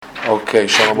Okay,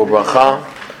 Shalom Ubracha.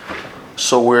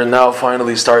 So we're now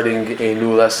finally starting a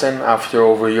new lesson after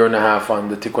over a year and a half on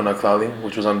the Tikkun HaKlali,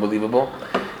 which was unbelievable.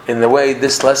 In a way,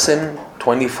 this lesson,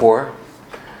 24,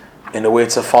 in a way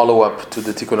it's a follow-up to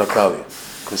the Tikkun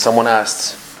HaKlali. Because someone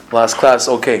asked last class,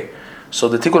 okay, so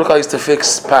the Tikkun HaKlali is to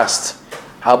fix past.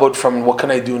 How about from what can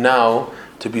I do now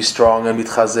to be strong and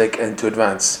mitchazek and to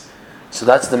advance? So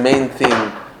that's the main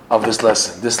theme of this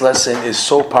lesson. This lesson is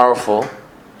so powerful.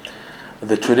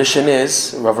 The tradition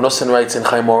is, Rav Nosson writes in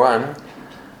Chaim Moran,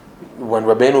 when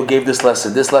Rabbeinu gave this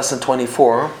lesson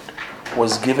 24,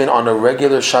 was given on a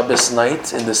regular Shabbos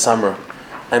night in the summer.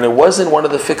 And it wasn't one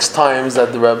of the fixed times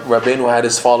that the Rabbeinu had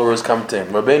his followers come to him.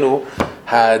 Rabbeinu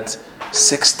had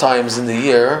 6 times in the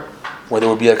year where there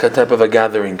would be a type of a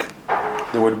gathering.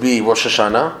 There would be Rosh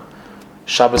Hashanah,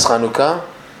 Shabbos Chanukah,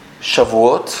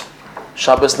 Shavuot,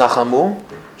 Shabbos Nachamu,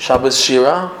 Shabbos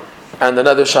Shira, and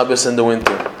another Shabbos in the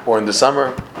winter or in the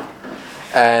summer.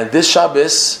 And this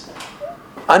Shabbos,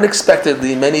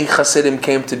 unexpectedly, many Hasidim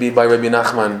came to be by Rabbi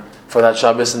Nachman for that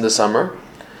Shabbos in the summer.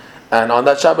 And on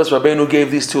that Shabbos, Rabbeinu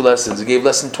gave these 2 lessons. He gave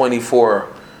lesson 24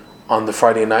 on the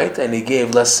Friday night, and he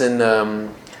gave lesson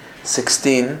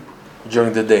 16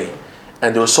 during the day.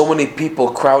 And there were so many people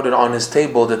crowded on his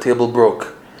table, the table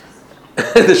broke.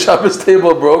 The Shabbos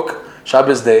table broke,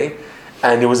 Shabbos day,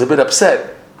 and he was a bit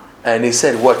upset. And he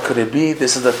said, what could it be?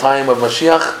 This is the time of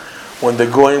Mashiach, when the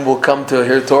Goyim will come to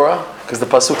hear Torah. Because the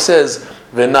Pasuk says,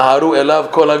 V'naharu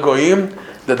elav kol hagoyim,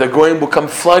 that the Goyim will come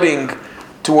flooding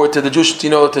to the Jewish,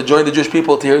 to join the Jewish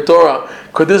people to hear Torah.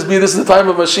 Could this is the time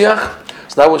of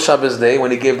Mashiach? So that was Shabbos day, when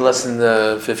he gave lesson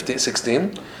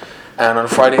 16. And on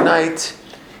Friday night,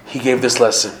 he gave this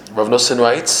lesson. Rav Nosson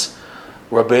writes,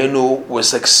 Rabbeinu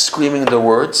was like screaming the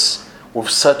words with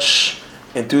such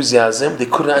enthusiasm, they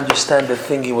couldn't understand the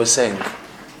thing he was saying.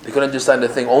 They couldn't understand the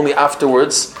thing. Only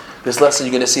afterwards, this lesson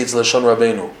you're going to see it's Lashon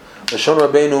Rabbeinu. Lashon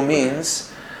Rabbeinu means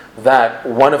that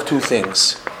one of 2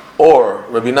 things. Or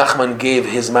Rabbi Nachman gave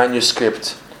his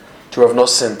manuscript to Rav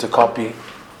Nosson to copy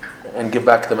and give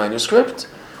back the manuscript.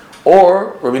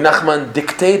 Or Rabbi Nachman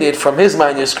dictated from his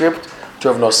manuscript to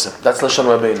Rav Nosson. That's Lashon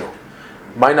Rabbeinu.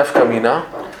 My nafka mina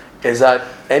is that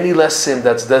any lesson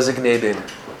that's designated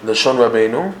Lashon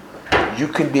Rabbeinu, you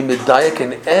can be medayek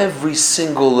in every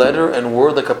single letter and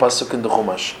word like a pasuk in the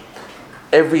Chumash.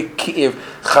 Every key,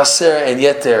 if chaser and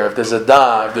yeter, if there's a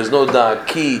da, if there's no da,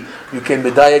 ki, you can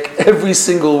medayek every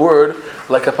single word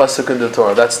like a pasuk in the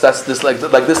Torah. That's this like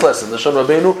this lesson. The Lashon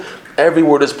Rabbeinu, every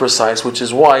word is precise, which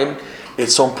is why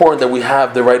it's so important that we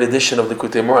have the right edition of the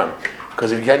Likutei Moharan.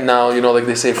 Because if you get now, like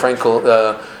they say,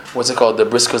 Frankel, what's it called? The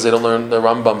briskers, they don't learn the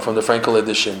Rambam from the Frankel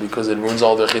edition because it ruins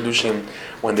all their chidushim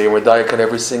when they were dayak on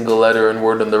every single letter and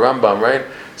word in the Rambam, right?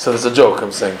 So it's a joke,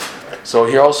 I'm saying. So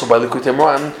here also by Likutei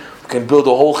Moharan, you can build a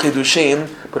whole chidushim,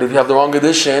 but if you have the wrong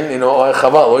edition,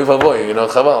 chaval, oy vavoy,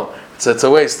 chaval. It's a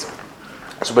waste.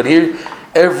 So, but here,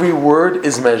 every word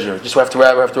is measured. Just we have to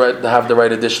have the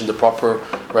right edition, the proper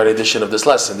right edition of this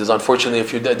lesson. There's unfortunately a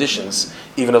few editions,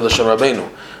 even of the Lashon Rabbeinu.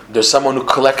 There's someone who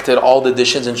collected all the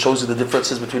editions and shows you the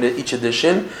differences between each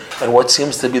edition and what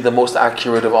seems to be the most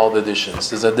accurate of all the editions.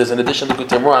 There's an edition of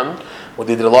Likutei Moharan where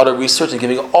they did a lot of research and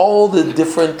giving all the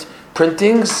different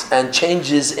printings and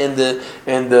changes in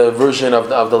the version of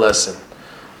the lesson.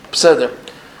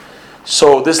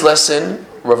 So this lesson,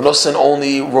 Rav Nosson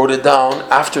only wrote it down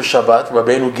after Shabbat.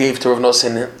 Rabbeinu gave to Rav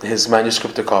Nosson his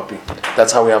manuscript to copy.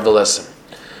 That's how we have the lesson.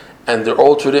 And the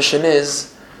old tradition is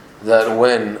that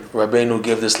when Rabbeinu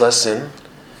gave this lesson,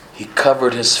 he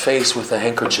covered his face with a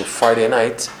handkerchief. Friday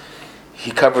night, he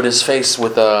covered his face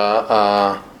with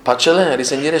a pachele, how do you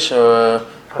say in Yiddish? A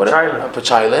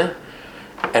pachele.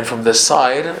 And from the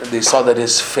side, they saw that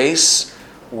his face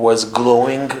was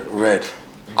glowing red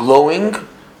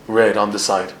on the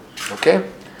side. Okay?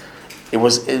 It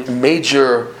was a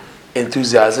major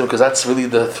enthusiasm because that's really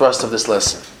the thrust of this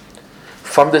lesson.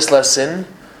 From this lesson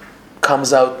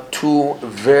comes out 2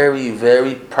 very,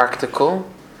 very practical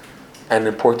and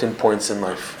important points in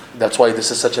life. That's why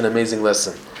this is such an amazing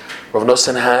lesson. Rav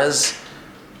Nosson has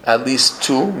at least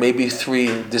 2, maybe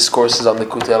 3 discourses on the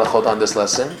Likutei Halachot on this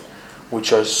lesson,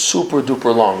 which are super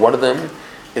duper long. One of them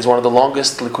is one of the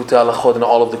longest Likutei Halachot in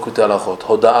all of the Likutei Halachot,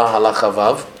 Hoda'a Halacha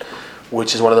Vav,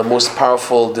 which is one of the most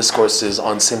powerful discourses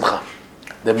on Simcha.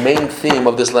 The main theme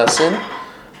of this lesson,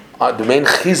 the main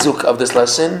chizuk of this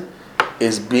lesson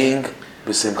is being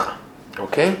b'simcha.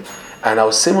 Okay? And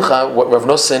our Simcha, what Rav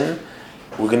Nosson,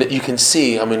 you can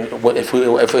see, if we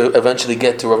eventually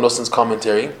get to Rav Nosson's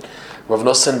commentary, Rav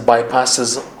Nosson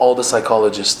bypasses all the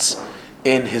psychologists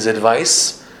in his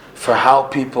advice for how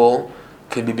people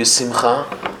can be b'simcha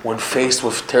when faced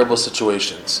with terrible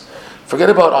situations. Forget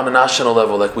about on a national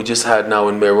level, like we just had now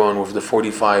in Meron with the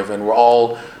 45, and we're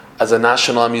all, as a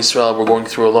national Am Yisrael, we're going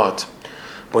through a lot.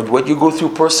 But what you go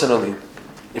through personally,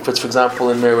 if it's, for example,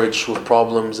 in marriage with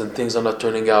problems and things are not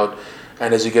turning out,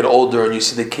 and as you get older and you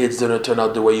see the kids didn't turn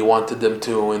out the way you wanted them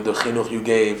to, and the chinuch you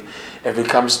gave, if it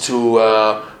comes to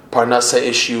parnasa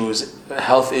issues,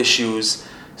 health issues,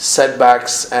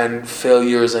 setbacks and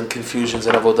failures and confusions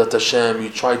in Avodat Hashem, you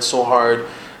tried so hard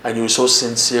and you were so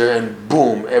sincere, and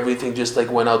boom, everything just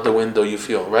like went out the window, you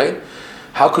feel, right?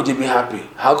 How could you be happy?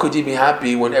 How could you be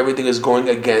happy when everything is going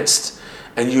against,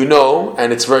 and you know,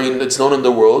 and it's known in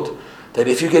the world, that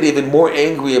if you get even more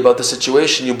angry about the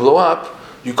situation, you blow up,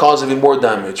 you cause even more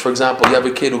damage. For example, you have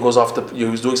a kid who goes off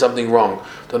who's doing something wrong.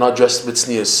 They're not dressed with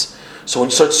tznius. So when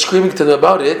you start screaming to them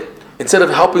about it, instead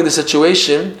of helping the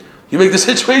situation, you make the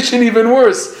situation even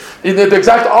worse. The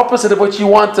exact opposite of what you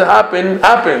want to happen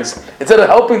happens. Instead of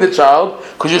helping the child,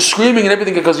 because you're screaming and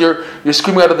everything, because you're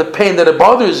screaming out of the pain that it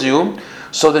bothers you,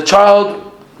 so the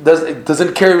child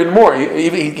doesn't care even more.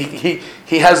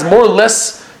 He has more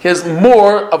less. He has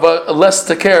more of a less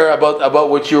to care about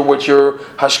what your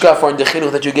hashkaf or the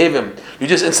chinuch that you gave him. You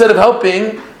just, instead of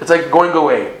helping, it's like going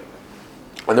away.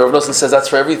 And the Rav Nosson says that's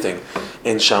for everything.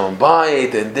 In Shalom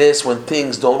Bayit and this, when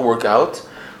things don't work out,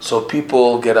 so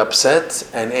people get upset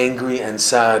and angry and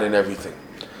sad and everything.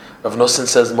 Rav Nosson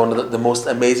says one of the most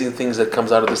amazing things that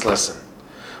comes out of this lesson.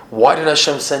 Why did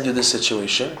Hashem send you this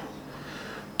situation?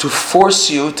 To force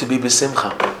you to be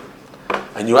b'simcha.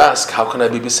 And you ask, how can I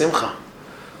be b'simcha?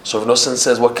 So Rav Nosson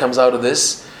says what comes out of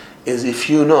this is,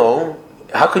 if you know,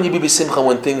 how can you be b'simcha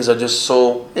when things are just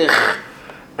so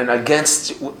and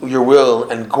against your will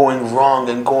and going wrong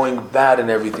and going bad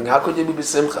and everything? How could you be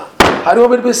b'simcha? How do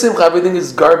I be b'simcha? Everything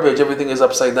is garbage, everything is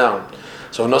upside down.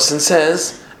 So Rav Nosson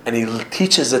says, and he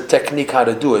teaches a technique how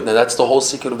to do it. Now that's the whole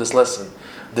secret of this lesson.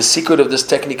 The secret of this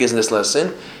technique is in this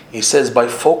lesson. He says by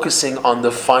focusing on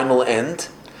the final end,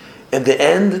 in the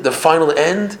end, the final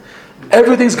end,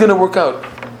 everything's going to work out.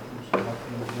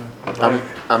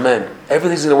 Amen.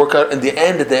 Everything's going to work out. In the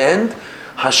end, at the end,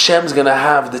 Hashem's going to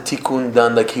have the tikkun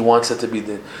done like He wants it to be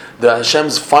done. The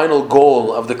Hashem's final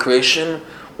goal of the creation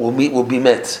will be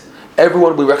met.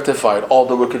 Everyone will be rectified. All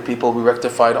the wicked people will be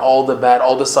rectified. All the bad,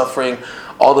 all the suffering,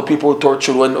 all the people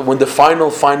tortured. When the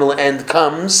final end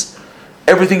comes,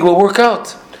 everything will work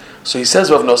out. So he says,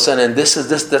 Rav Nosson, and that's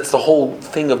the whole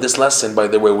thing of this lesson, by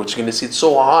the way, which you're going to see. It's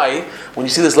so high. When you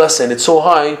see this lesson, it's so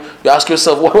high, you ask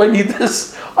yourself, why do I need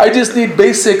this? I just need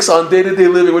basics on day-to-day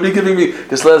living. What are you giving me?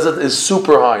 This lesson is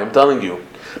super high, I'm telling you.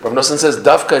 Rav Nosson says,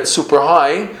 Dafka, it's super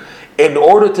high, in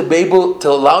order to be able to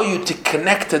allow you to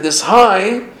connect to this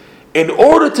high, in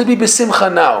order to be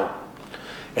besimcha now.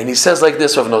 And he says like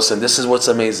this, Rav Nosson, this is what's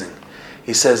amazing.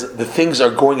 He says, the things are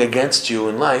going against you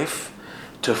in life,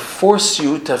 to force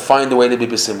you to find a way to be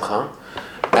b'simcha.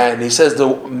 And he says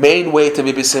the main way to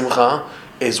be b'simcha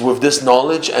is with this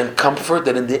knowledge and comfort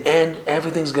that in the end,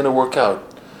 everything's going to work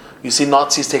out. You see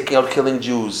Nazis taking out, killing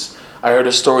Jews. I heard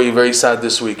a story very sad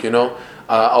this week,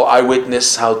 I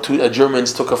witnessed how two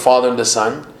Germans took a father and the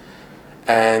son,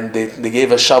 and they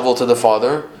gave a shovel to the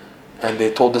father, and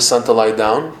they told the son to lie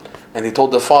down, and they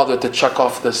told the father to chuck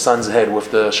off the son's head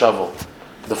with the shovel.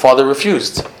 The father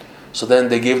refused. So then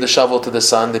they gave the shovel to the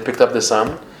son, they picked up the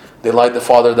son, they laid the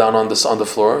father down on the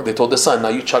floor, they told the son, now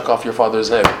you chuck off your father's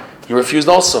head. He refused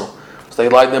also. So they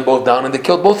laid them both down and they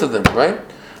killed both of them, right?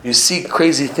 You see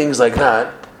crazy things like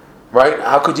that, right?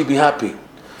 How could you be happy?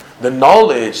 The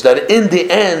knowledge that in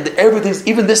the end,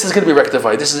 even this is going to be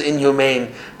rectified. This is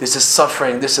inhumane, this is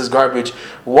suffering, this is garbage.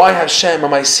 Why Hashem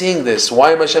am I seeing this?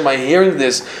 Why am I hearing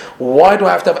this? Why do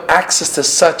I have to have access to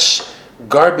such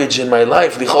garbage in my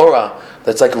life, lichora,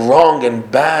 that's like wrong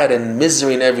and bad and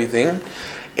misery and everything,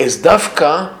 is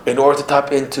dafka in order to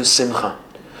tap into simcha.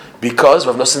 Because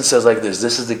Rav Nosson says like this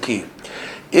is the key.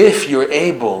 If you're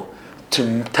able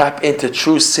to tap into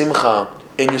true simcha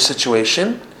in your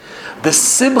situation, the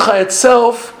simcha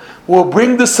itself will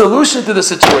bring the solution to the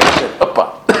situation.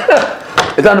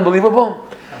 Oppa. Is that unbelievable?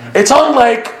 It's not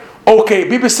like, okay,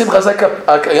 bibi simcha is like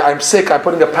I'm sick, I'm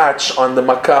putting a patch on the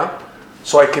makkah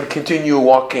so I can continue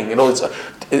walking. And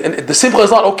the simcha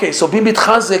is not, okay, so be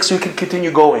mitchazek so you can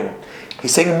continue going.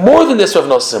 He's saying more than this, Rav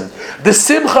Nosson. The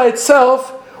simcha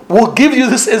itself will give you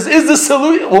this, is the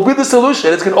solution, will be the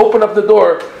solution. It's going to open up the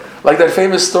door. Like that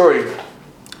famous story.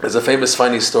 There's a famous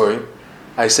funny story.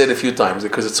 I say it a few times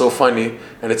because it's so funny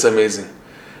and it's amazing.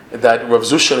 That Rav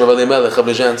Zusha and Rav Elimelech of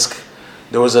Lezhensk,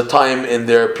 there was a time in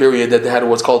their period that they had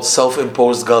what's called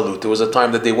self-imposed galut. There was a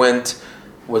time that they went,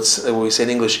 what we say in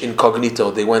English,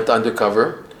 incognito. They went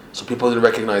undercover. So people didn't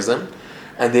recognize them.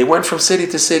 And they went from city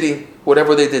to city,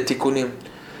 whatever they did, tikkunim.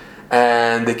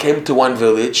 and they came to one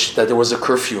village that there was a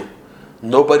curfew.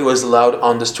 Nobody was allowed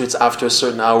on the streets after a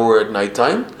certain hour at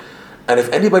nighttime. And if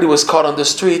anybody was caught on the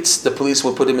streets, the police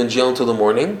would put them in jail until the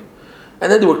morning.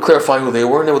 And then they would clarify who they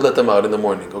were and they would let them out in the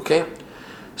morning, okay?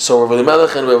 So Rav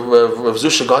Elimelech and Rav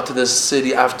Zusha got to this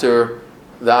city after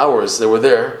the hours. They were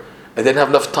there. And they didn't have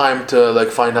enough time to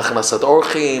find Hachanasat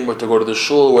Orchim or to go to the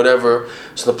shul or whatever.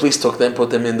 So the police took them, put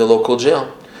them in the local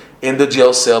jail. In the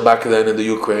jail cell back then in the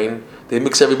Ukraine, they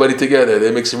mix everybody together.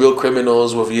 They mix real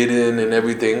criminals with Yidden and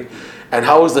everything. And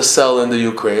how is the cell in the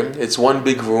Ukraine? It's one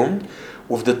big room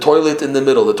with the toilet in the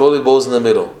middle. The toilet bowl is in the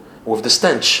middle with the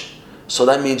stench. So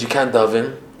that means you can't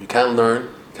daven, you can't learn,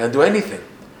 you can't do anything.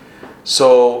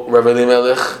 So Rav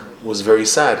Elimelech was very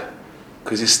sad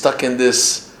because he's stuck in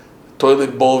this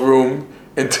toilet bowl room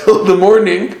until the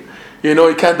morning. He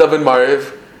can't daven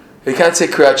Mariv, he can't say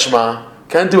Kriyat Shema,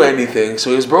 can't do anything. So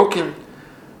he was broken.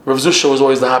 Rav Zusha was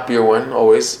always the happier one,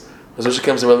 always. Rav Zusha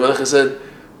comes to Rav Elimelech and said,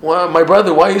 "Well, my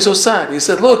brother, why are you so sad?" He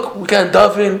said, "Look, we can't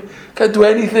daven, can't do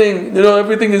anything.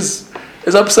 Everything is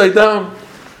upside down."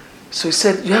 So he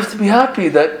said, "You have to be happy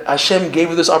that Hashem gave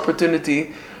you this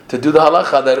opportunity to do the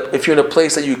halacha, that if you're in a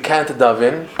place that you can't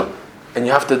daven, and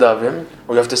you have to daven,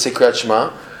 or you have to say Kriyat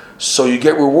Shema, so you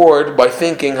get reward by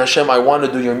thinking, Hashem, I want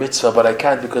to do your mitzvah, but I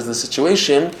can't because of the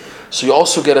situation, so you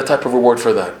also get a type of reward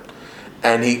for that."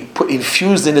 And he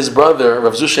infused in his brother,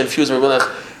 Rav Zusha infused in Rav Elimelech,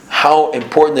 how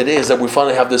important it is that we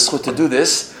finally have the zchut to do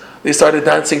this. They started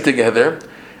dancing together,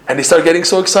 and they started getting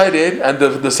so excited, and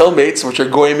the cellmates, which are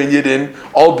Goyim and Yidden,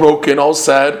 all broken, all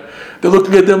sad, they're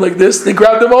looking at them like this, they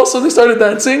grabbed them also, they started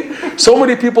dancing. So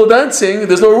many people dancing,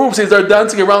 there's no room, so they started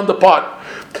dancing around the pot.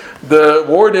 The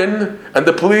warden and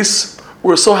the police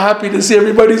were so happy to see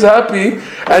everybody's happy,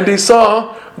 and they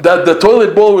saw that the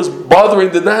toilet bowl was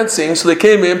bothering the dancing, so they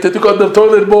came in, they took out the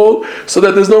toilet bowl so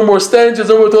that there's no more stench, there's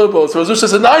no more toilet bowl. So Rav Zusha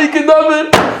said, "Now you can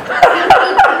daven."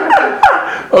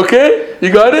 Okay? You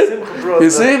got it? You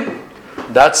see?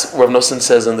 That's what Rav Nosson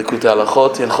says in the Likutei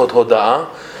Halachot, Hilchot Hoda'ah,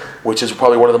 which is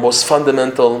probably one of the most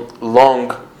fundamental,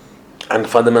 long and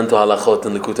fundamental halachot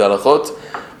in the Likutei Halachot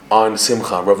on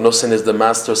Simcha. Rav Nosson is the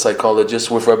master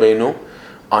psychologist with Rabbeinu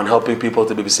on helping people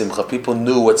to be b'simcha. People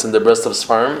knew what's in the breast of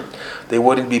Sfarim. They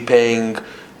wouldn't be paying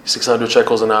 600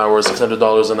 shekels an hour,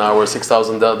 $600 an hour,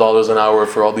 $6,000 an hour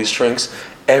for all these drinks.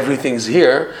 Everything's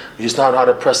here. You just know how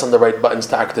to press on the right buttons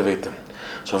to activate them.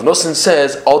 So Rav Nosson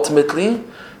says, ultimately,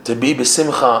 to be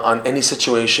b'simcha on any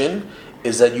situation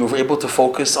is that you're able to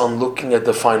focus on looking at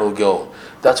the final goal.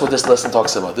 That's what this lesson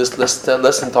talks about. This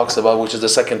lesson talks about, which is the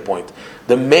second point.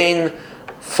 The main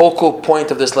focal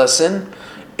point of this lesson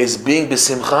is being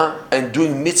b'simcha and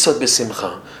doing mitzvot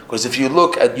b'simcha. Because if you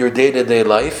look at your day-to-day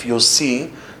life, you'll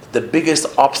see the biggest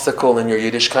obstacle in your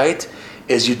Yiddishkeit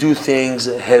is you do things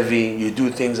heavy, you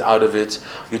do things out of it,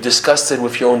 you're disgusted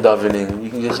with your own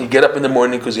davening. You get up in the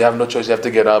morning because you have no choice, you have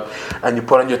to get up, and you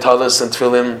put on your talis and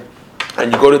tefillin,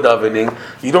 and you go to davening,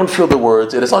 you don't feel the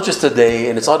words, and it's not just a day,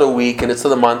 and it's not a week, and it's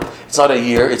not a month, it's not a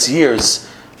year, it's years.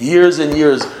 Years and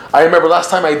years. I remember last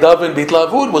time I davened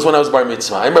B'Tlavud was when I was bar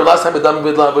mitzvah. I remember last time I davened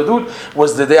B'Tlavud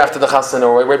was the day after the chasana,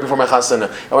 or right before my chasana.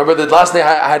 I remember the last day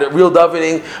I had a real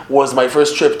davening was my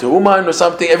first trip to Uman or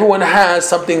something. Everyone has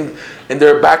something in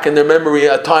their back, in their memory,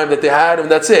 a time that they had, and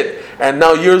that's it. And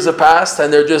now years have passed,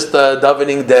 and they're just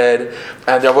davening dead,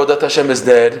 and their Avodat Hashem is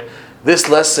dead. This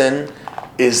lesson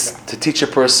is to teach a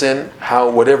person how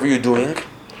whatever you're doing,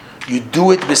 you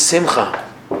do it b'simcha.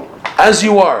 As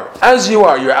you are,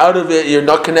 you're out of it, you're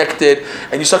not connected,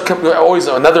 and you start, always,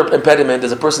 another impediment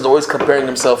is a person's always comparing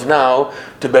himself now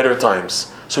to better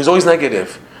times. So he's always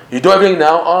negative. You do everything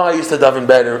now, I used to daven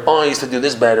better, I used to do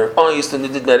this better, I used to do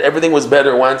that, everything was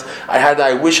better once,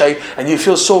 and you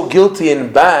feel so guilty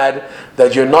and bad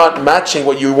that you're not matching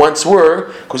what you once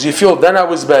were, because you feel then I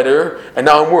was better, and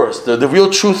now I'm worse. The real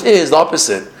truth is the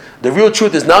opposite. The real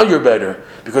truth is now you're better,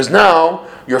 because now,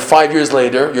 you're 5 years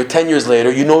later, you're 10 years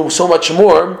later, you know so much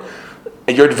more,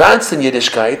 and you're advanced in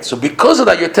Yiddishkeit, so because of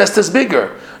that, your test is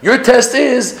bigger. Your test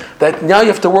is that now you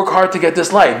have to work hard to get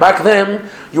this light. Back then,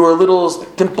 you were a little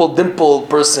dimple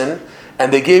person,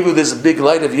 and they gave you this big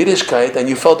light of Yiddishkeit, and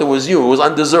you felt it was you. It was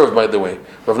undeserved, by the way.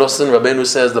 Rav Nosson Rabbeinu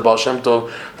says, the Baal Shem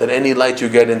Tov, that any light you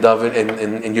get in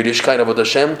Yiddishkeit, Avodat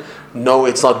Hashem, no,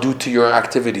 it's not due to your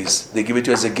activities. They give it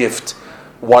to you as a gift.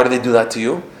 Why do they do that to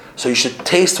you? So you should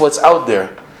taste what's out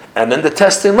there. And then the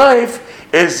test in life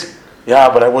is, yeah,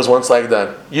 but I was once like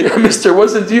that. Mister,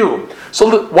 wasn't you.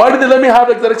 So why did they let me have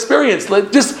that experience?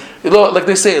 Like they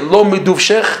say, lo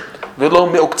miduvshech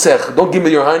Don't give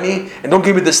me your honey and don't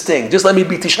give me this thing. Just let me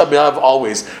be Tisha B'Av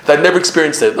always. That I never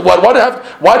experienced it. Why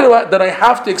did I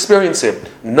have to experience it?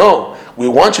 No, we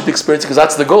want you to experience it because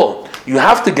that's the goal. You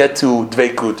have to get to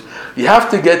Dveikut. You have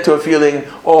to get to a feeling,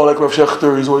 like Rav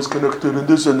Shechter, he's always connected and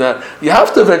this and that. You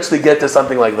have to eventually get to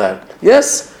something like that.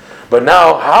 Yes? But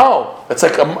now, how? It's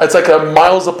like a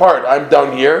miles apart. I'm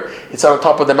down here. It's on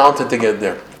top of the mountain to get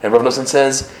there. And Rav Nosson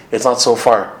says, it's not so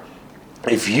far.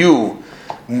 If you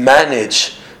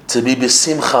manage to be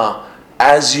besimcha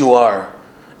as you are,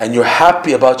 and you're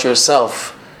happy about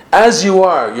yourself, as you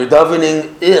are, you're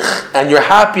davening ich, and you're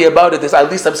happy about it.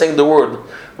 At least I'm saying the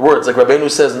words, like Rabbeinu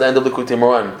says in the end of the Likutei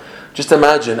Moharan. Just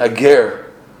imagine a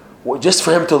ger, just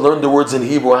for him to learn the words in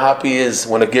Hebrew, how happy he is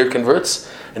when a ger converts,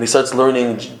 and he starts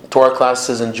learning Torah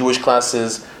classes and Jewish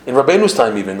classes, in Rabbeinu's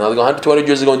time even, like 100, 200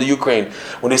 years ago in the Ukraine,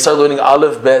 when they start learning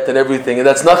Aleph, Bet, and everything, and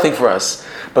that's nothing for us.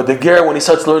 But the ger, when he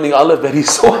starts learning Aleph, Bet, he's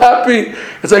so happy.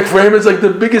 It's like for him, it's like the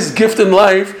biggest gift in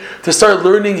life to start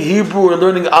learning Hebrew and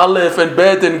learning Aleph and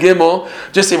Bet and Gimel.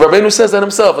 Just Rabbeinu says that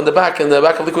himself in the back of the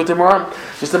Likutei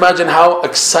Moharan. Just imagine how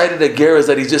excited a ger is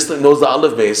that he just knows the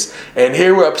Aleph base. And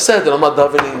here we're upset that I'm not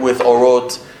davening with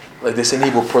Orot, like they say in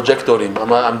Hebrew, projectorim.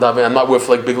 I'm not with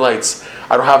like big lights.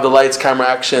 I don't have the lights, camera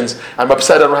actions. I'm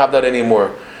upset I don't have that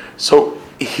anymore. So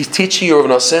he's teaching you, Rav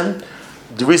Nosson,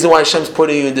 the reason why Hashem's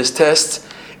putting you in this test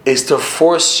is to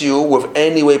force you with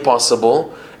any way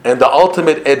possible. And the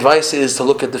ultimate advice is to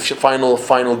look at the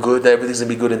final good, that everything's going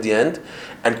to be good in the end.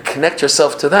 And connect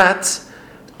yourself to that,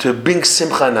 to bring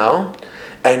simcha now.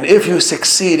 And if you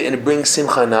succeed in bringing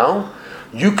simcha now,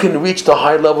 you can reach the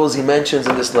high levels he mentions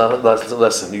in this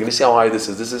lesson. You're going to see how high this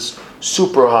is. This is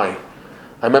super high.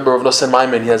 I remember Rav Nosson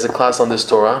Maimon, he has a class on this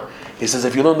Torah. He says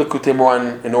if you learn the Likutei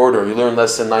Moharan in order, you learn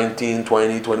lesson 19,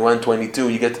 20, 21, 22,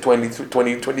 you get to 20,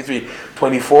 23,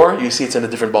 24, you see it's in a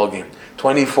different ballgame.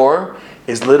 24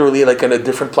 is literally like on a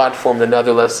different platform than the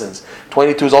other lessons.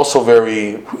 22 is also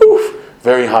very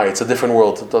high. It's a different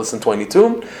world to lesson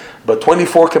 22. But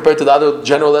 24 compared to the other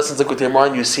general lessons of Likutei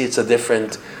Moharan, you see it's a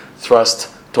different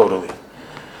thrust totally.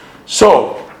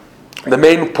 So, the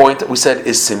main point that we said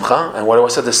is simcha, and what I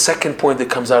said, the second point that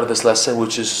comes out of this lesson,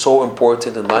 which is so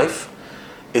important in life,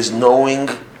 is knowing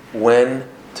when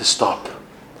to stop.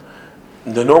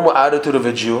 The normal attitude of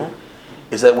a Jew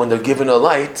is that when they're given a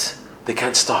light, they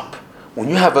can't stop. When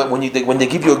they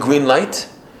give you a green light,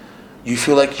 you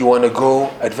feel like you want to go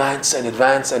advance and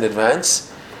advance and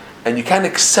advance, and you can't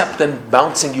accept them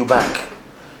bouncing you back.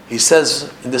 He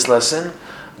says in this lesson,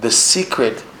 the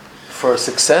secret for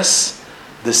success,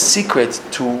 the secret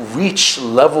to reach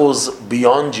levels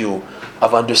beyond you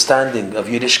of understanding, of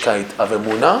Yiddishkeit, of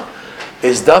Emunah,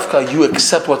 is dafka you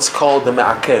accept what's called the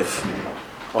me'akev.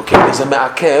 Okay, there's a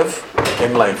me'akev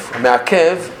in life.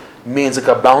 Me'akev means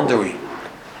like a boundary.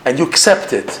 And you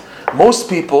accept it. Most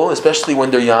people, especially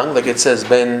when they're young, like it says,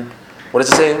 what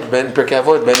does it say? Ben Pirkei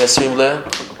Avot, Ben Esrim le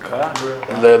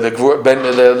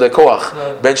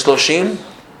Koach, Ben Shloshim,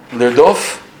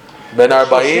 Lirdof, Ben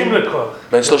Arbaim,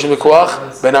 Ben Shloshim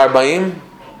lekoach, Ben Arbaim.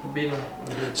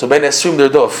 So Ben Esrim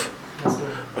Lirdof.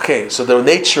 Okay, so the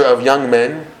nature of young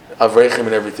men, of Reichim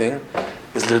and everything,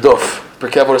 is Lirdof.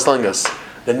 Pirkei Avot is telling us.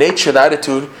 The nature, the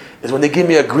attitude, is when they give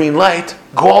me a green light,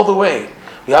 go all the way.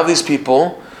 We have these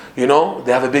people, they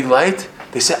have a big light,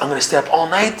 they say, I'm going to stay up all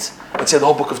night and say the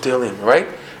whole book of Tehillim, right?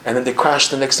 And then they crash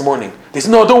the next morning. They say,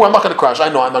 no, don't worry, I'm not going to crash. I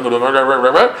know, I'm not going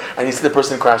to. And you see the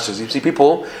person crashes. You see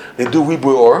people, they do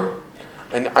Ribui Or,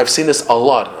 and I've seen this a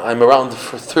lot. I'm around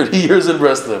for 30 years in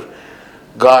Breslov.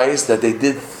 Guys that they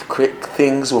did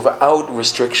things without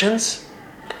restrictions.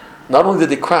 Not only did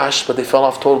they crash, but they fell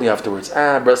off totally afterwards.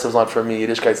 Breslov's not for me,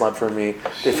 Yiddishkeit's not for me.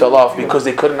 They fell off because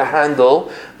they couldn't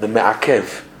handle the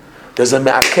me'akev. There's a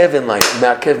me'akev in life.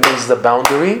 Me'akev means the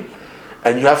boundary,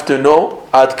 and you have to know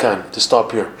adkan, to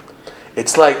stop here.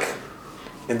 It's like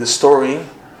in the story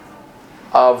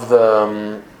of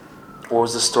the what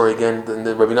was the story again?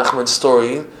 The Rabbi Nachman's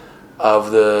story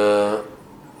of the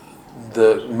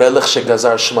Melech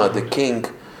Shegazar Shmad, the king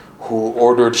who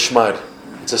ordered Shmad.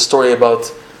 It's a story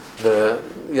about Melech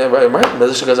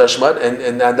Shegazar Shmad,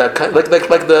 and that kind, like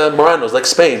the Moranos, like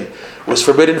Spain, it was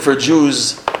forbidden for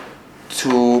Jews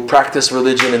to practice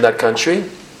religion in that country,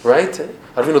 right? I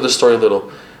don't even know the story a little.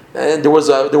 And there was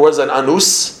an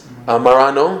Anus, a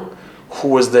Marano, who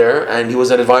was there, and he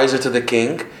was an advisor to the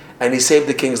king, and he saved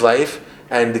the king's life.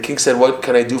 And the king said, "What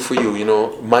can I do for you?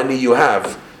 Money you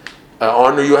have,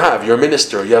 honor you have. You're a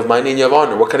minister. You have money and you have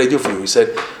honor. What can I do for you?" He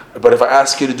said, "But if I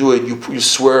ask you to do it, you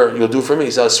swear you'll do for me."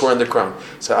 He said, "I swear on the crown."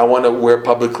 He said, "I want to wear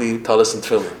publicly talis and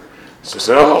tefillin." So he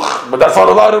said, oh, but that's not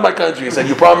allowed in my country. He said,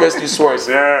 you promised, you swore. He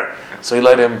said, yeah. So he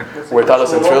let him wear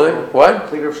talis and tefillin.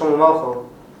 What?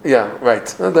 Yeah, right.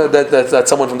 That's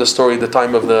someone from the story, the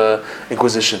time of the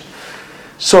Inquisition.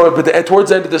 So, but towards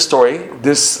the end of the story,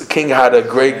 this king had a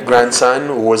great grandson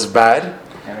who was bad,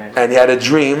 and he had a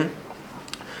dream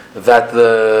that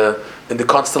in the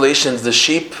constellations, the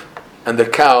sheep and the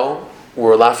cow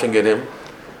were laughing at him,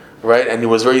 right? And he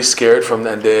was very scared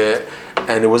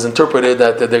and it was interpreted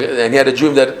and he had a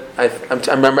dream that I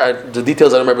remember the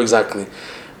details. I don't remember exactly,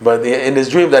 but in his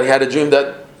dream that he had a dream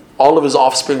that all of his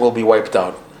offspring will be wiped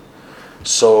out.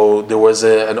 So there was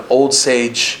an old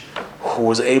sage who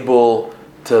was able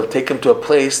to take him to a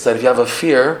place that if you have a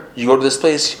fear, you go to this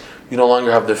place, you no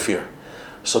longer have the fear.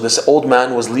 So this old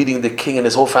man was leading the king and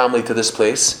his whole family to this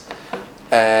place,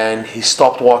 and he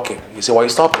stopped walking. He said, why are you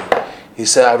stopping? He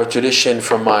said, I have a tradition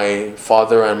from my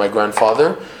father and my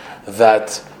grandfather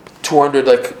that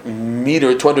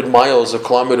 200 miles or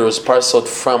kilometers parcel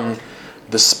from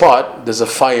the spot, there's a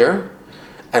fire,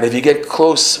 and if you get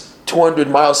close 200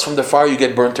 miles from the fire, you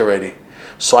get burnt already.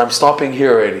 So I'm stopping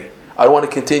here already. I don't want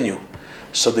to continue.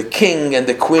 So the king and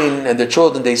the queen and the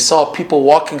children, they saw people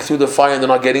walking through the fire and they're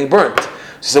not getting burnt.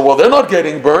 She said, well, they're not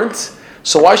getting burnt,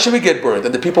 so why should we get burnt?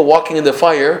 And the people walking in the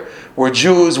fire were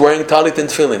Jews wearing talit and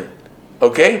tefillin.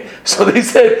 Okay? So they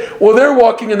said, well, they're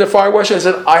walking in the fire. Why should I?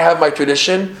 Said, I have my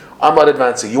tradition. I'm not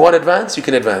advancing. You want to advance? You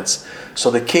can advance.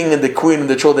 So the king and the queen and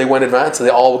the children, they went advance, and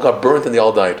they all got burnt and they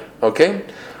all died. Okay?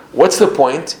 What's the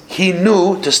point? He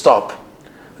knew to stop.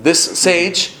 This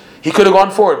sage, he could have gone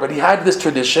forward, but he had this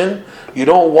tradition. You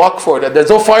don't walk forward. There's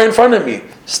no fire in front of me.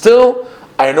 Still,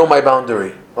 I know my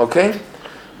boundary. Okay?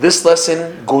 This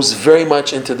lesson goes very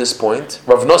much into this point.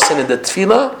 Rav Nosson in the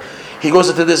Tefillah, he goes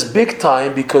into this big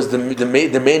time because the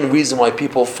main reason why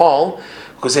people fall,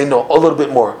 because they know a little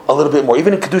bit more.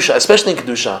 Even in Kedusha, especially in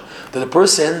Kedusha, that the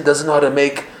person doesn't know how to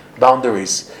make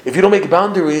boundaries. If you don't make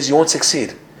boundaries, you won't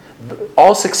succeed.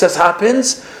 All success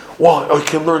happens, he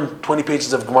can learn 20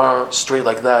 pages of Gemara straight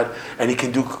like that, and he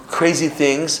can do crazy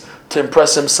things to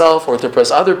impress himself or to impress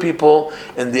other people.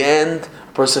 In the end,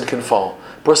 a person can fall.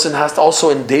 Person has to also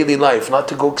in daily life not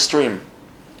to go extreme,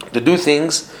 to do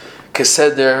things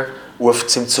keseder with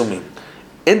tzimtzumim.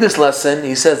 In this lesson,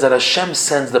 he says that Hashem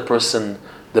sends the person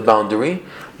the boundary.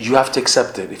 You have to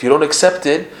accept it. If you don't accept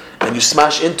it and you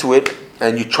smash into it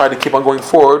and you try to keep on going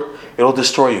forward, it'll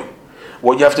destroy you.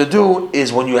 What you have to do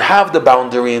is when you have the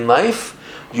boundary in life,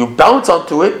 you bounce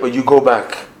onto it, but you go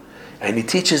back. And he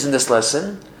teaches in this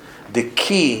lesson the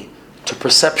key to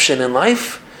perception in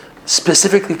life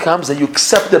specifically comes that you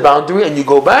accept the boundary and you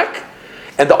go back,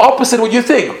 and the opposite of what you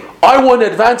think. I want to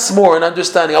advance more in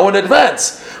understanding. I want to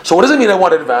advance. So what does it mean I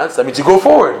want to advance? That means you go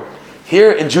forward.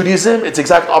 Here in Judaism, it's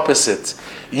exact opposite.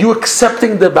 You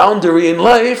accepting the boundary in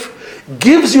life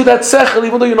gives you that sechel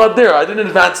even though you're not there. I didn't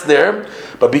advance there,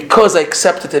 but because I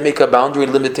accepted to make a boundary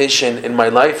limitation in my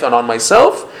life and on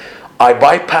myself, I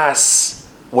bypass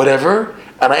whatever,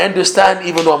 and I understand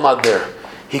even though I'm not there.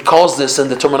 He calls this in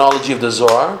the terminology of the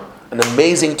Zohar, an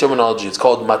amazing terminology. It's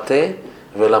called mateh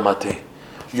vela mateh.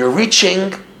 You're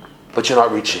reaching, but you're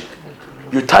not reaching.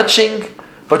 You're touching,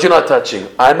 but you're not touching.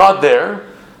 I'm not there,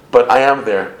 but I am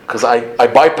there. Because I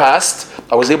bypassed,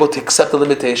 I was able to accept the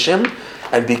limitation,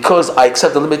 and because I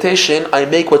accept the limitation, I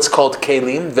make what's called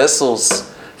kelim,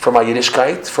 vessels for my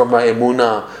Yiddishkeit, for my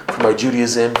emunah, for my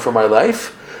Judaism, for my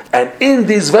life. And in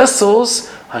these vessels,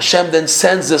 Hashem then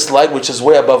sends this light which is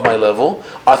way above my level.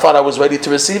 I thought I was ready to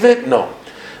receive it? No.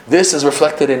 This is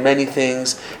reflected in many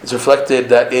things. It's reflected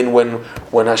that in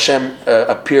when Hashem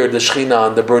appeared, the Shekhinah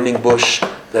on the burning bush,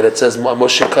 that it says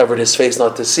Moshe covered his face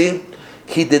not to see.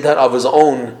 He did that of his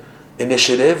own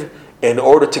initiative in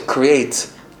order to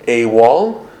create a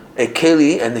wall, a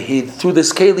keli, and through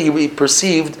this keli he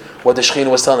perceived what the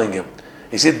Shekhinah was telling him.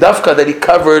 You see, dafka that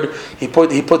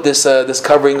he put this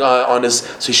covering on his,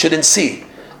 so he shouldn't see.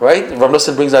 Right? Rav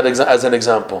Nosson brings that as an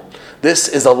example. This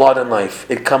is a lot in life.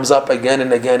 It comes up again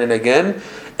and again and again,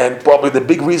 and probably the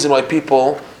big reason why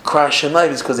people crash in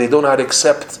life is because they don't know how to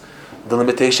accept the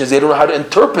limitations. They don't know how to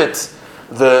interpret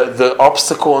the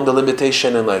obstacle and the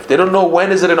limitation in life. They don't know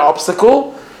when is it an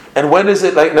obstacle, and when is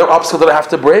it like no obstacle that I have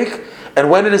to break, and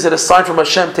when is it a sign from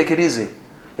Hashem, take it easy.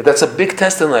 That's a big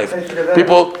test in life.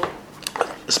 People,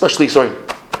 especially,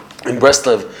 in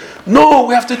Breslev, no,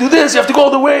 we have to do this, you have to go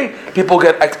all the way. People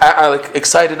get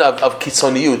excited of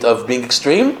kitzoniyut, of being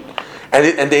extreme,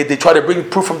 and they try to bring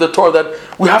proof from the Torah that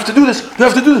we have to do this, we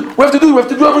have to do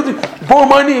everything, borrow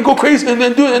money and go crazy and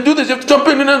do this, you have to jump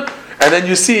in and then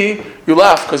you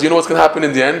laugh because you know what's going to happen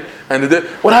in the end. And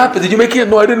what happened? Did you make it?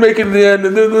 No, I didn't make it in the end.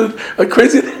 And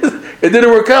crazy. It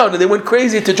didn't work out, and they went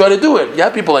crazy to try to do it. You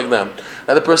have people like them.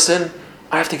 Another person,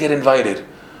 I have to get invited.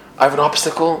 I have an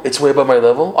obstacle, it's way above my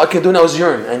level. All I can do now is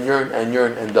yearn and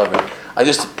daven.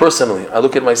 I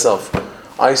look at myself.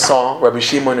 I saw Rabbi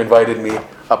Shimon invited me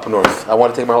up north. I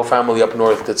want to take my whole family up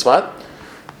north to Tzfat.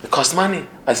 It costs money.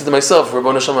 I said to myself, Rabbi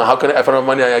Neshama, how can if I don't have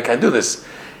money, I can't do this.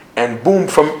 And boom,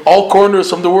 from all corners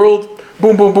from the world,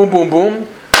 boom, boom, boom, boom, boom,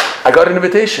 I got an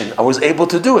invitation. I was able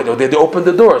to do it. They opened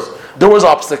the doors. There was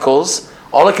obstacles.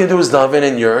 All I can do is daven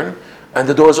and yearn, and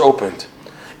the doors opened.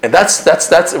 And that's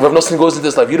Rav Nosson goes into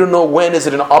this life. You don't know when is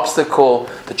it an obstacle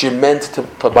that you're meant to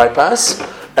bypass,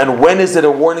 and when is it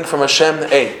a warning from Hashem,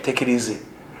 hey, take it easy.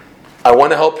 I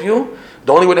want to help you.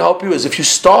 The only way to help you is if you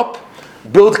stop,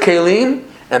 build kelim,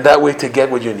 and that way to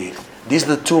get what you need. These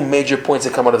are the two major points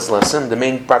that come out of this lesson, the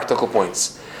main practical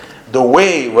points. The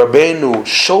way Rabbeinu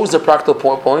shows the practical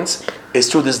points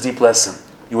is through this deep lesson.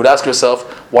 You would ask yourself,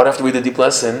 why do I have to read the deep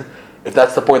lesson if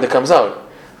that's the point that comes out?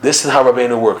 This is how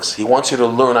Rabbeinu works. He wants you to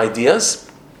learn ideas,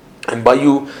 and by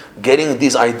you getting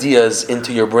these ideas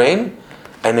into your brain,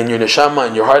 and in your neshama,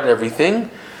 and your heart and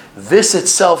everything, this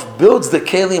itself builds the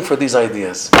kelim for these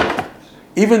ideas.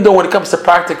 Even though when it comes to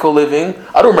practical living,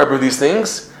 I don't remember these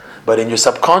things, but in your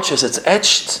subconscious it's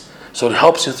etched, so it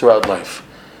helps you throughout life.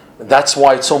 That's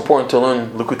why it's so important to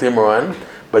learn Likutei Moran,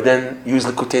 but then use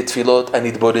Likutei Tfilot and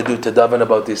Hitbodedut to daven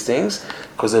about these things,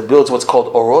 because it builds what's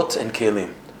called Orot and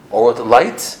Kelim. Orot,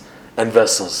 light, and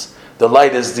vessels. The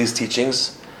light is these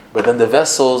teachings, but then the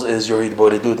vessels is your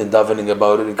Hitbodedut and davening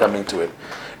about it and coming to it.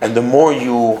 And the more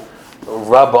you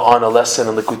rub on a lesson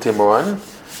in Likutei Moran,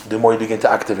 the more you begin to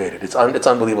activate it. It's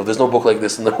unbelievable. There's no book like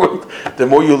this in the world. The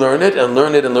more you learn it and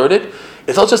learn it and learn it,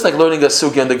 it's not just like learning a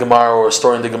sugya in the Gemara or a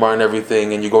story in the Gemara and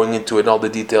everything, and you're going into it and all the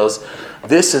details.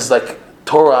 This is like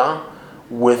Torah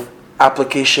with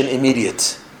application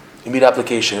immediate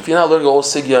application. If you're not learning a whole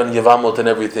sugya and Yevamot and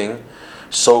everything,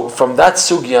 so from that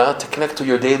sugya to connect to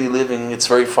your daily living, it's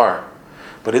very far.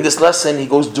 But in this lesson, he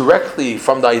goes directly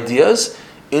from the ideas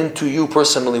into you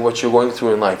personally, what you're going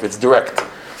through in life. It's direct.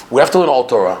 We have to learn all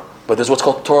Torah, but there's what's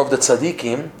called Torah of the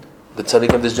tzaddikim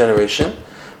of this generation,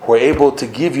 who are able to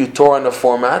give you Torah in a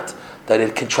format that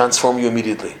it can transform you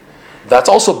immediately. That's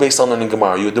also based on learning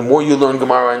Gemara. The more you learn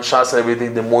Gemara and Shas and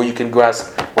everything, the more you can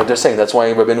grasp what they're saying. That's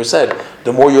why Rabbeinu said,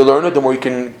 the more you learn it, the more you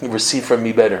can receive from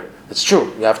me better. It's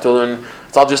true. You have to learn,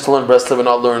 it's not just to learn Breslov and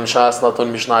not learn Shas, not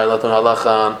learn Mishnah, not learn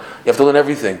Halacha. You have to learn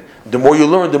everything. The more you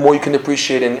learn, the more you can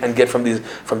appreciate and get from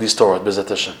these Torah, B'ezrat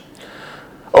Hashem.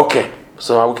 Okay.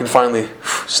 So now we can finally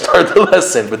start the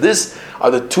lesson. But these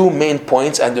are the two main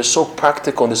points, and they're so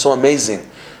practical and they're so amazing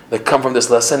that come from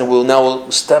this lesson. We'll now,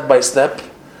 step by step,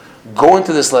 go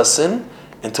into this lesson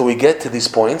until we get to these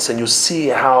points, and you'll see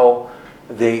how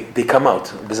they come out.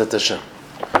 B'ezrat Hashem.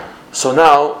 So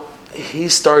now,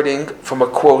 he's starting from a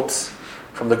quote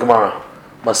from the Gemara.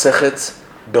 Masechet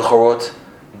Bechorot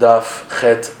Daf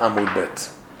Chet Amud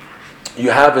Bet. You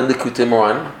have in Likutei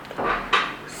Moran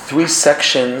 3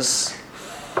 sections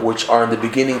which are in the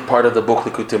beginning part of the book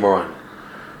Likutei Moran.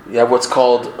 You have what's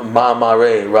called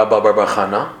Ma'amarei Rabba bar bar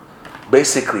Chana.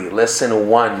 Basically, lesson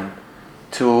 1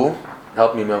 to,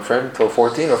 help me my friend, till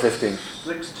 14 or 15?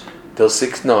 16. Till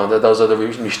 6, no, those are the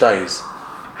Mishtayis.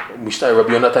 Rabbi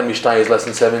Yonatan Mishtay is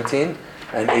lesson 17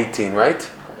 and 18,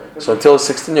 right? So until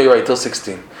 16, you're right, till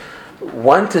 16.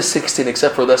 1 to 16,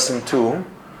 except for lesson 2,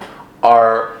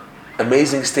 are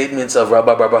amazing statements of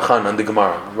Rabba bar bar Chana and the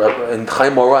Gemara. In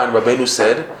Chaim Moran, Rabbeinu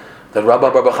said that Rabba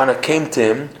bar bar Chana came to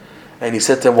him and he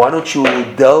said to him, why don't you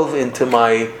delve into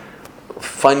my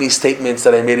funny statements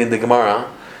that I made in the Gemara?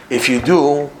 If you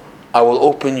do, I will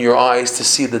open your eyes to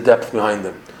see the depth behind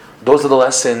them. Those are the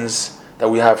lessons that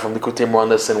we have from the Likutei Moran,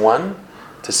 lesson 1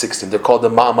 to 16. They're called the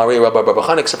Ma'amarei Rabba bar bar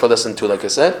Chana, except for lesson 2, like I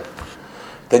said.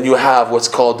 Then you have what's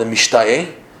called the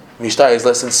Mishta'eh. Mishta'eh is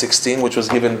lesson 16, which was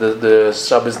given the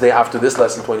Shabbos day after this,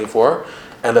 lesson 24,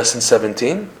 and lesson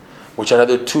 17, which are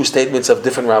another 2 statements of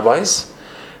different rabbis.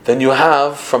 Then you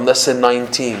have from lesson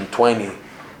 19, 20,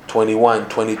 21,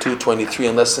 22, 23,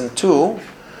 and lesson 2,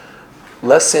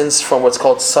 lessons from what's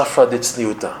called Safra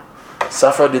Ditzniuta.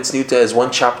 Safra Ditzniuta is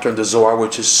 1 chapter in the Zohar,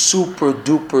 which is super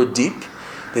duper deep.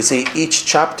 They say each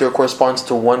chapter corresponds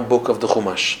to 1 book of the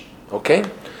Chumash. Okay?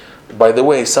 By the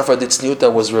way, Safra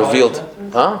Ditzniuta was revealed.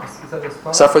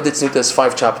 Safra Ditzniuta is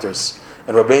 5 chapters.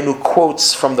 And Rabbeinu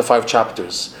quotes from the 5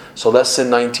 chapters. So lesson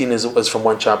 19 is from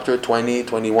 1 chapter, 20,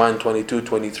 21, 22,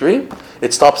 23.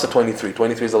 It stops at 23.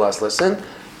 23 is the last lesson.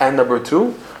 And number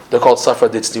 2, they're called Safra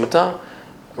Ditzniuta.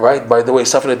 Right? By the way,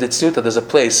 Safra Ditzniuta, there's a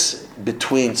place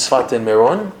between Tzfat and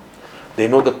Meron. They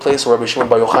know the place where Rabbi Shimon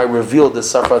Bar Yochai revealed the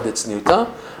Safra Ditzniuta.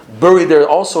 Buried there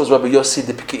also is Rabbi Yossi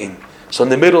de Peki'in. So in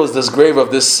the middle is this grave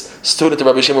of this student of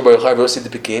Rabbi Shimon Bar Yochai, Yossi de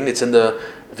Pekin. It's in the,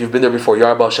 if you've been there before,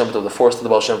 Yar Baal Shem Tov, the forest of the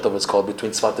Baal Shem Tov, it's called,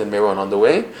 between Tzfat and Meron on the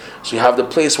way. So you have the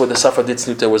place where the Sefer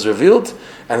Ditznuta was revealed,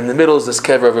 and in the middle is this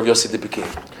kever of Rabbi Yossi de Pekin.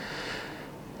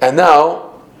 And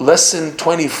now, lesson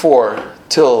 24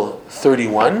 till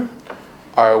 31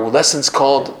 are lessons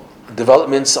called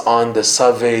Developments on the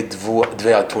Savei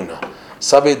Dvei Atuna.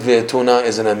 Savei Dvei Atuna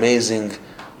is an amazing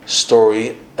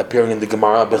story appearing in the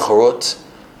Gemara Bechorot,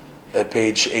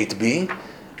 page 8b,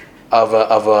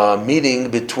 of a meeting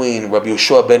between Rabbi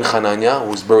Yeshua ben Hanania,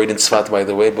 who's buried in Tzfat, by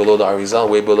the way, below the Arizal,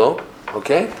 way below,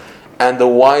 okay, and the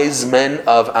wise men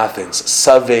of Athens.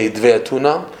 Savei Dvei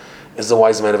Atuna is the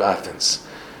wise men of Athens.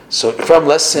 So from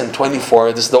lesson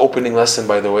 24, this is the opening lesson,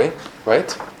 by the way,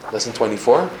 right? Lesson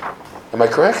 24. Am I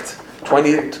correct?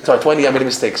 20, I made a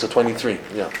mistake, so 23,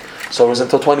 yeah. So it was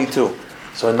until 22.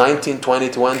 So 19, 20,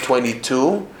 21,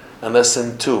 22, and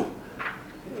lesson 2.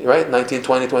 Right? 19,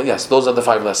 20, 20, yes, those are the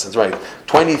 5 lessons, right.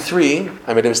 23,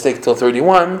 I made a mistake till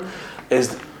 31,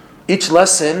 is each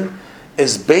lesson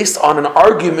is based on an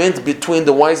argument between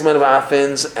the wise men of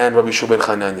Athens and Rabbi Yeshua ben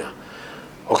Hanania.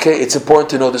 Okay, it's important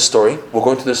to know the story. We're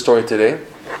going to the story today.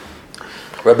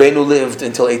 Rabbeinu lived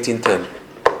until 1810.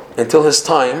 Until his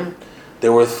time,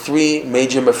 there were 3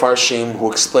 major Mefarshim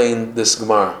who explained this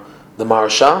Gemara. The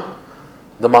Maharsha,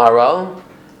 the Maharal,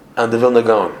 and the Vilna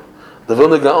Gaon. The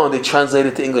Vilna Gaon, they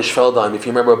translated to English Feldheim. If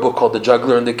you remember a book called The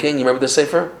Juggler and the King, you remember the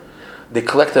Sefer? They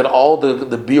collected all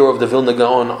the beer of the Vilna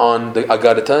Gaon on the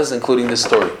Agaritas, including this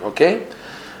story, okay?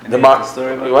 The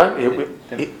story about what?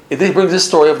 It brings this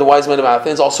story of the wise men of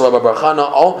Athens, also Rabbi Barchana.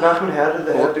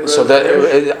 So that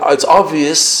it's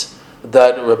obvious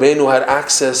that Rabbeinu had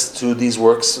access to these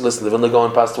works. Listen, the Vilna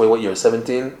Gaon passed away what year?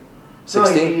 17?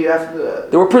 16? No,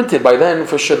 they were printed by then,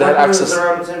 for sure. They had access. Was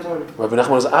around the same time. Rabbi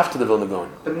Nachman was after the Vilna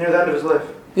Gaon. But near the end of his life.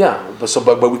 Yeah,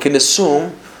 but we can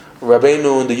assume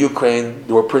Rabbeinu in the Ukraine,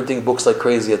 they were printing books like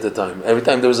crazy at the time. Every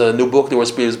time there was a new book, there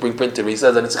was being printed. He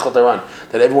says that it's Sichot Haran,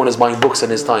 that everyone is buying books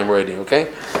in his time already,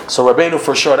 okay? So Rabbeinu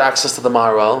for sure had access to the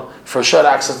Maharal, for sure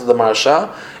had access to the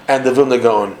Maharsha, and the Vilna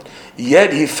Gaon.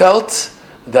 Yet he felt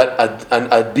that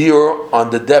a biur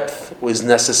on the depth was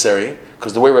necessary,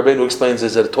 because the way Rabbeinu explains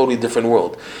is a totally different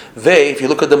world. If you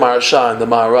look at the Maharsha and the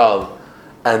Maharal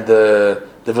and the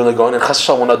Vilna Gaon, and Chas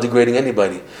v'shalom, we're not degrading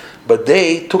anybody, but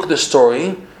they took the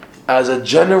story as a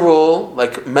general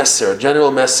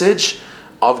general message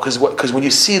of, because when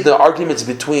you see the arguments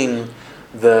between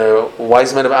the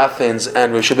wise men of Athens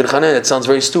and Rosh ben Hanan, it sounds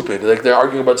very stupid, like they're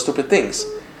arguing about stupid things.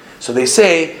 So they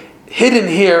say hidden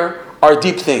here are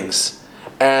deep things,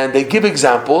 and they give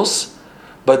examples,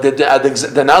 but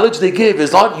the knowledge they give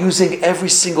is not using every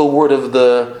single word of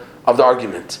the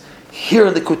argument. Here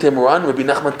in the Likutei Moharan, Rabbi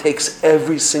Nachman takes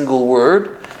every single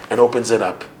word and opens it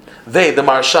up. The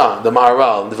Maharsha, the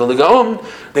Maharal, the Vilna Gaon,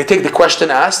 they take the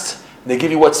question asked, they give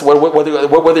you what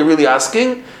were they really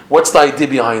asking, what's the idea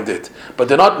behind it. But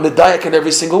they're not medayak in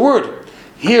every single word.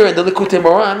 Here in the Likutei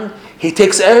Moharan, he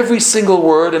takes every single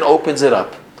word and opens it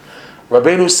up.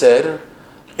 Rabbeinu said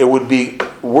it would be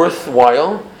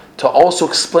worthwhile to also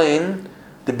explain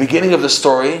the beginning of the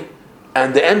story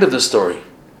and the end of the story.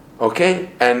 Okay?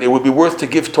 And it would be worth to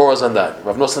give Torahs on that.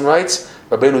 Rav Nosson writes,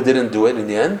 Rabbeinu didn't do it in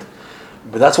the end,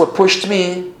 but that's what pushed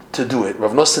me to do it.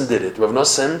 Rav Nosson did it. Rav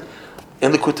Nosson,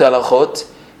 in Likutei Halachot,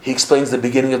 he explains the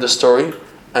beginning of the story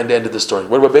and the end of the story.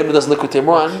 What Rabbeinu does in Likutei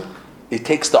Moharan, he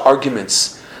takes the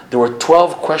arguments. There were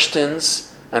 12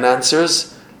 questions and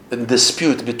answers in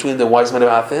dispute between the wise men of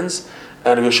Athens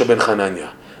and Yeshua ben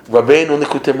Hanania. Rabbeinu in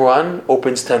Likutei Moharan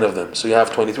opens 10 of them. So you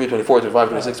have 23, 24, 25,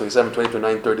 26, 27, 28,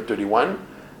 29, 30, 31.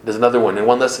 There's another one. In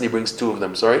one lesson he brings 2 of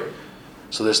them, sorry.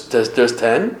 So there's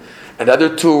 10. And the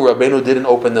other 2, Rabbeinu didn't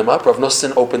open them up. Rav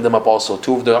Nosson opened them up also.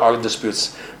 2 of the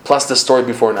disputes, plus the story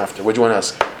before and after. What do you want to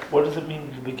ask? What does it mean,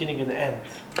 the beginning and the end?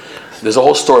 There's a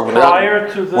whole story. We're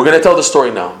going to tell the story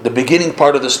now. The beginning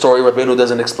part of the story, Rabbeinu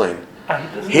doesn't explain.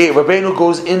 Rabbeinu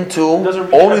goes into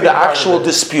only the actual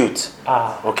dispute.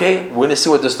 Okay? We're going to see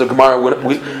what the Gemara.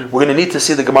 We're going to need to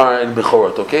see the Gemara in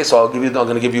Bechorot. Okay? So I'm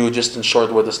going to give you just in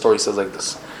short what the story says like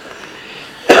this.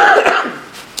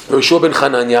 Yeshua ben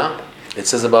Hanania, it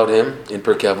says about him in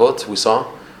Pirkei Avot, we saw,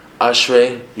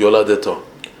 Ashrei Yoladeto.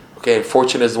 Okay,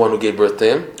 fortunate is the one who gave birth to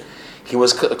him. He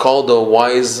was called the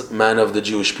wise man of the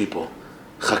Jewish people.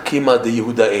 Chakima de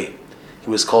Yehudae. He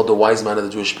was called the wise man of the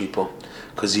Jewish people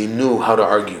because he knew how to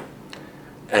argue.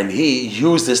 And he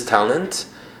used this talent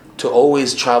to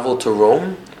always travel to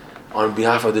Rome on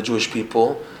behalf of the Jewish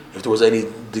people. If there was any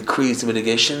decrees,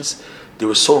 mitigations, they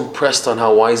were so impressed on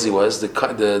how wise he was,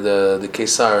 the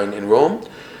Caesar in Rome,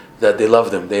 that they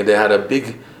loved him. They had a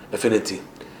big affinity.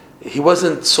 he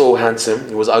wasn't so handsome.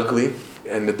 He was ugly,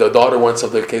 and the daughter once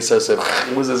of the Kesar said,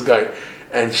 "Who's this guy?"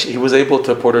 And he was able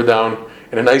to put her down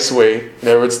in a nice way. In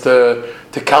other words, to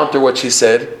counter what she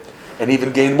said, and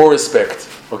even gain more respect.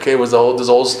 Okay, there's a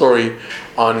whole story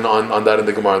on that in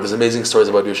the Gemara. There's amazing stories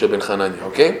about Yeshua ben Hanania.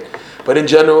 Okay, but in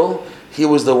general, he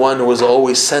was the one who was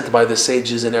always sent by the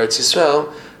sages in Eretz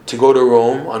Yisrael to go to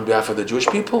Rome on behalf of the Jewish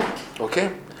people.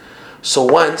 Okay, so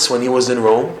once when he was in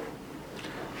Rome,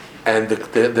 and the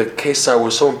Kesar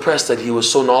was so impressed that he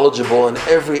was so knowledgeable in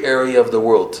every area of the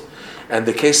world. And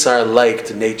the Kesar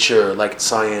liked nature, liked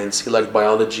science, he liked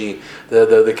biology.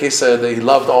 The Kesar, he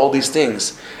loved all these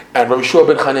things. And Rabbi Yeshua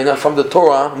ben Hanania from the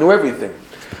Torah knew everything.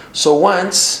 So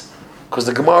once, because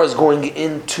the Gemara is going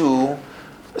into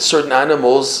certain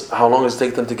animals, how long does it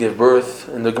take them to give birth?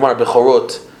 In the Gemara,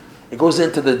 Bechorot, it goes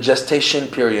into the gestation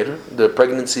period, the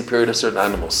pregnancy period of certain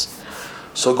animals.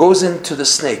 So it goes into the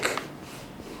snake.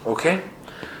 Okay?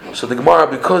 So the Gemara,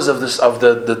 because of this, of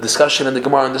the discussion in the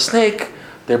Gemara on the snake,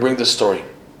 they bring the story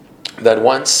that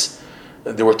once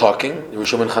they were talking,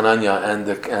 Yeshua ben Hanania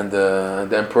and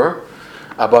the emperor,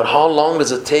 about how long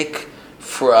does it take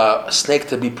for a snake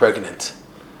to be pregnant.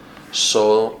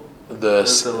 So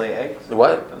Does it lay eggs?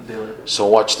 What? So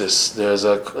watch this.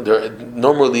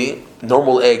 Normally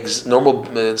normal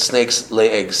snakes lay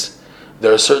eggs.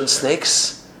 There are certain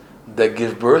snakes that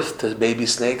give birth to baby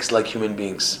snakes like human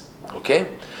beings. Okay?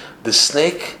 The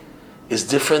snake is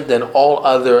different than all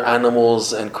other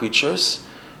animals and creatures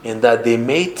in that they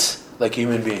mate like a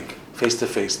human being, face to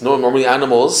face. Normally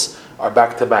animals are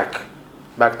back to back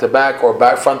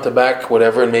or front to back,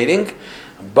 whatever, in mating.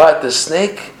 But the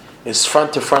snake is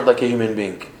front to front like a human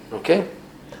being. Okay?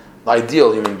 The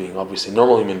ideal human being, obviously,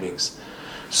 normal human beings.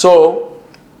 So,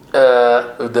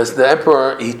 the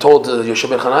emperor, he told Yeshua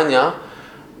ben Hanania,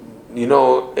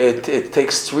 it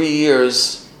takes 3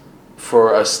 years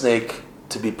for a snake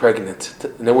to be pregnant.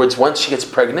 In other words, once she gets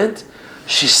pregnant,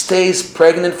 she stays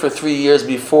pregnant for 3 years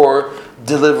before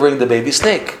delivering the baby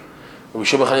snake.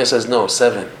 Yeshua ben Hanania says, no,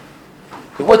 7.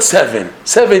 What 7?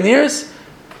 7 years?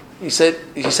 He said,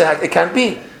 it can't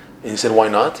be. And he said, why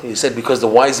not? He said, because the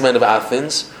wise men of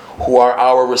Athens, who are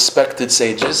our respected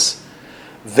sages,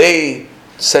 they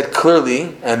said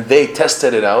clearly, and they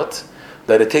tested it out,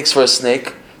 that it takes for a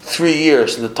snake 3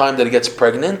 years from the time that it gets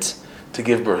pregnant to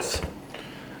give birth.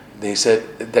 They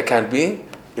said, that can't be.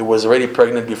 It was already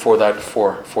pregnant before that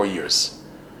for 4 years.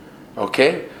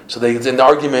 Okay? So in the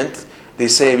argument, they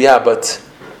say, yeah, but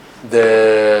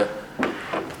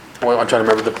I'm trying to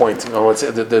remember the point.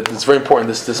 It's very important,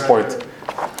 this point.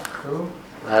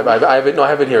 I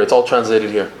have it here. It's all translated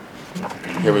here.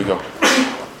 Here we go.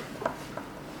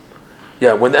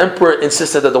 Yeah, when the emperor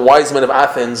insisted that the wise men of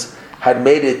Athens had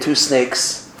mated 2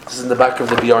 snakes, this is in the back of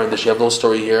the BR English. You have no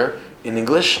story here in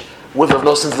English. With Rav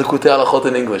Noson's Likutei Halachot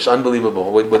in English.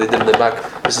 Unbelievable what they did in the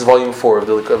back. This is volume 4 of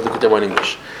the Likutei in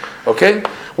English. Okay?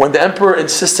 When the emperor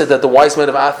insisted that the wise men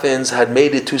of Athens had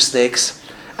mated 2 snakes,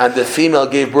 and the female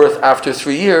gave birth after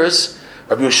 3 years,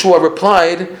 Rabbi Yeshua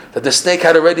replied that the snake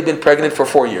had already been pregnant for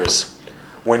 4 years.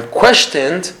 When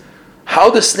questioned how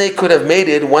the snake could have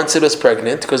mated once it was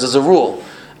pregnant, because there's a rule,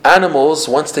 animals,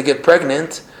 once they get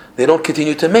pregnant, they don't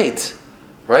continue to mate.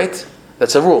 Right?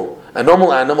 That's a rule. A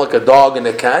normal animal, like a dog and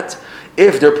a cat,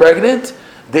 if they're pregnant,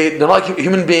 they're not like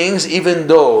human beings. Even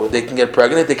though they can get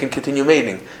pregnant, they can continue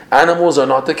mating. Animals are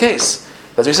not the case.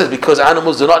 As he says, because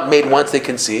animals do not mate once they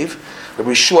conceive.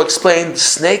 Rabbi Yeshua explained,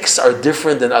 snakes are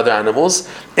different than other animals.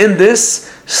 In this,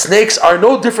 snakes are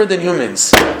no different than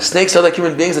humans. Snakes are like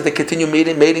human beings that they continue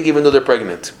mating even though they're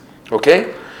pregnant.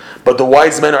 Okay? But the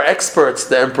wise men are experts,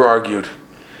 the emperor argued.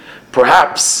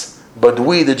 Perhaps, but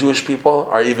we, the Jewish people,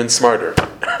 are even smarter.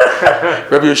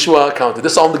 Rabbi Yeshua counted.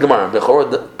 This is on the Gemara,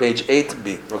 Bechorot, page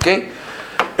 8b. Okay?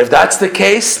 If that's the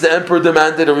case, the emperor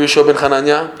demanded of Yeshua ben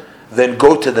Hanania, then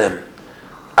go to them,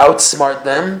 outsmart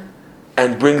them,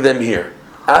 and bring them here.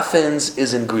 Athens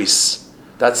is in Greece.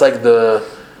 That's like the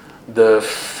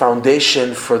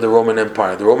foundation for the Roman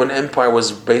Empire. The Roman Empire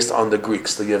was based on the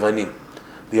Greeks, the Yevanim.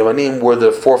 The Yevanim were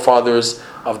the forefathers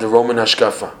of the Roman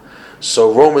Hashkafa.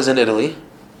 So Rome is in Italy,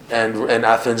 and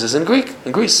Athens is in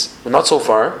Greece. Not so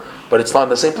far, but it's not in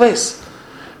the same place.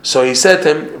 So he said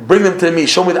to him, bring them to me.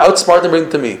 Show me, outsmart them, bring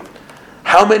them to me.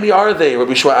 How many are they?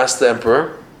 Rabbi Yeshua asked the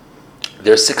emperor.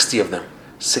 There are 60 of them.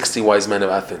 60 wise men of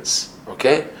Athens.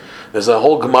 Okay? There's a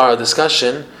whole Gemara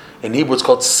discussion. In Hebrew it's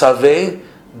called Savei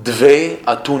Dvei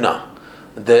Atuna.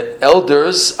 The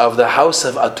elders of the house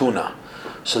of Atuna.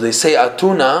 So they say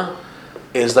Atuna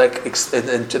is like,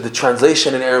 the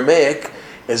translation in Aramaic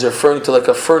is referring to like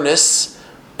a furnace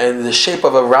and the shape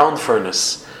of a round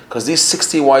furnace. Because these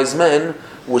 60 wise men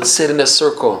would sit in a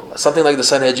circle, something like the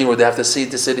Sanhedrin, where they have to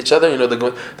sit each other.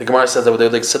 The Gemara says that they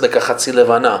would sit like a chatzi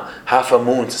levana, half a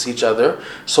moon to see each other.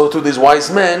 So to these wise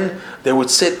men, they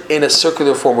would sit in a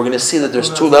circular form. We're going to see that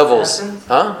there's two levels.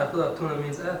 Huh? I thought Tuna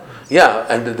means Athens. Yeah,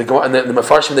 and the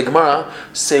Mefarshim in the Gemara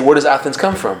say, where does Athens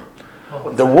come from?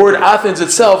 The word Athens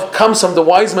itself comes from the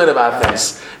wise men of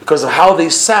Athens because of how they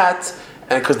sat.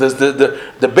 And because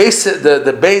the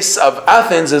base of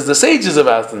Athens is the sages of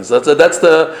Athens. That's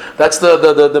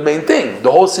the main thing. The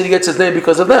whole city gets its name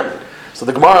because of them. So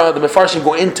the Gemara, the Mefarshim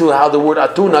go into how the word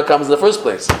Atuna comes in the first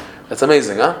place. That's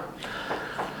amazing, huh?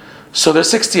 So there's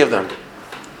 60 of them.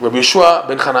 Rabbi Yeshua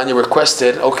ben Hanania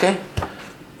requested, okay,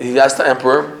 he asked the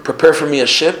emperor, prepare for me a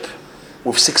ship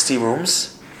with 60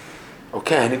 rooms.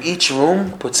 Okay, and in each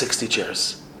room put 60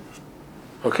 chairs.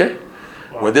 Okay?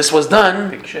 Wow. When this was done,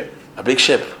 Big ship. a big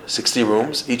ship, 60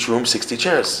 rooms, each room 60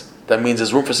 chairs. That means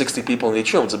there's room for 60 people in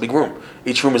each room. It's a big room.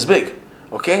 Each room is big.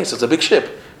 Okay, so it's a big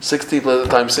ship. 60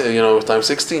 times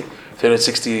 60,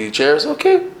 360 chairs.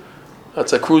 Okay,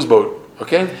 that's a cruise boat.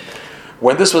 Okay,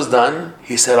 when this was done,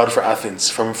 he set out for Athens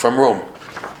from Rome.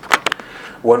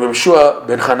 When Rabbi Yeshua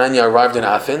ben Hanania arrived in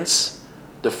Athens,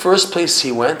 the first place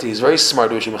he went, he's very smart,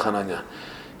 Rabbi Yeshua ben Hanania.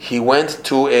 He went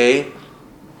to a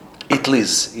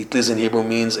Itliz. Itliz in Hebrew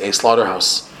means a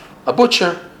slaughterhouse. A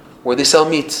butcher where they sell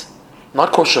meat,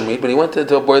 not kosher meat, but he went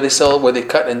to where they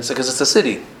cut, and because it's a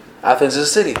city. Athens is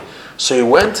a city, so he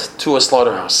went to a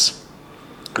slaughterhouse.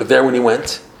 But there, when he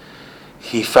went,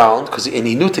 he found and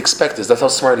he knew to expect this. That's how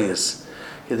smart he is.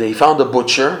 He found a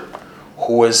butcher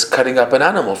who was cutting up an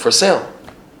animal for sale.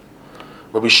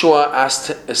 Rabbi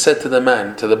Yeshua said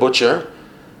to the butcher,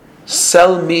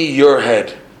 "Sell me your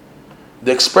head."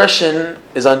 The expression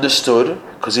is understood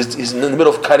because he's in the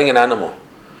middle of cutting an animal.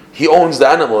 He owns the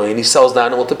animal and he sells the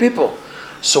animal to people.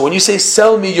 So when you say,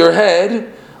 "Sell me your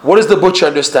head," what does the butcher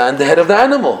understand? The head of the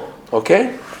animal.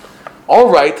 Okay? All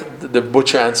right, the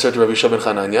butcher answered Rabbi Yeshua ben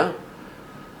Hanania.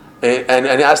 And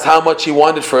he asked how much he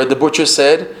wanted for it. The butcher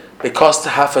said, it cost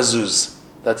half a zuz.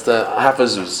 That's the half a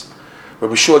zuz.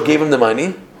 Rabbi Yeshua gave him the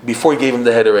money before he gave him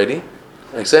the head already.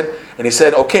 And he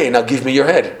said, okay, now give me your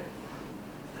head.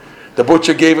 The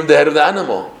butcher gave him the head of the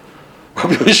animal.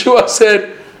 Rabbi Yeshua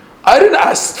said, I didn't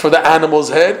ask for the animal's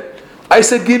head. I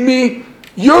said, give me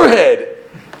your head.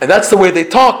 And that's the way they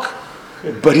talk.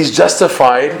 But he's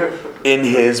justified in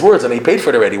his words. And he paid for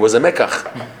it already. It was a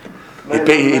mekach.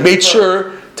 He made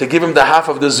sure to give him the half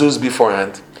of the zuz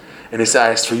beforehand. And he said,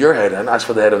 I asked for your head. I didn't ask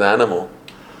for the head of the animal.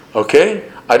 Okay?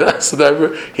 I didn't ask for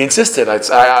that. He insisted.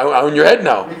 I own your head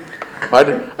now. I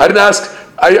didn't ask.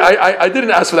 I didn't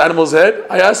ask for the animal's head.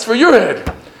 I asked for your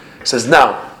head. He says,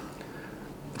 now,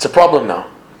 it's a problem now.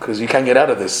 Because you can't get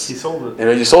out of this. He sold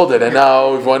it. You sold it, and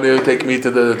now if you want to take me to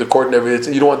the court and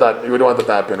everything, you don't want that. You don't want that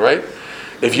to happen, right?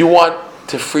 If you want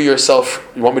to free yourself,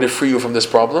 you want me to free you from this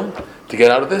problem, to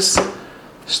get out of this,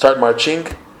 start marching,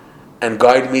 and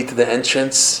guide me to the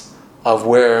entrance of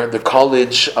where the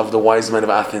college of the wise men of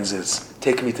Athens is.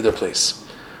 Take me to their place.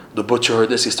 The butcher heard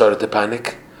this. He started to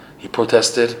panic. He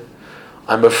protested.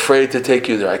 I'm afraid to take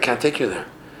you there. I can't take you there.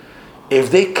 If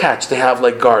they have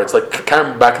like guards, like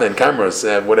back then, cameras,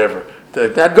 whatever. They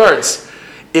had guards.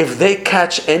 If they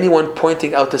catch anyone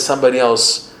pointing out to somebody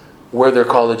else where their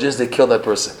college is, they kill that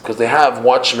person. Because they have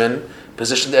watchmen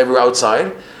positioned everywhere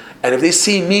outside. And if they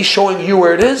see me showing you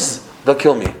where it is, they'll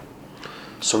kill me.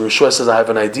 So Yeshua says, I have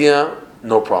an idea,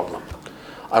 no problem.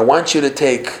 I want you to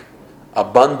take a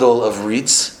bundle of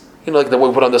reeds, like the way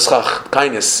we put on the schach,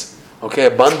 kindness. Okay,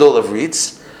 a bundle of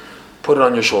reeds, put it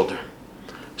on your shoulder.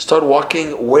 Start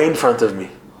walking way in front of me.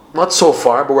 Not so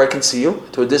far, but where I can see you.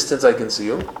 To a distance I can see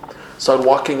you. Start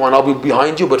walking on, I'll be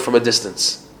behind you, but from a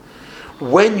distance.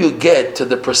 When you get to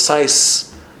the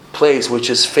precise place which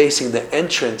is facing the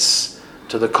entrance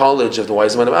to the college of the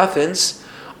wise men of Athens,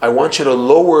 I want you to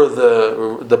lower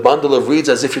the bundle of reeds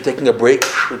as if you're taking a break.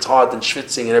 It's hot and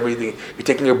schwitzing and everything. You're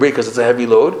taking a break because it's a heavy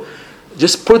load.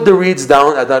 Just put the reeds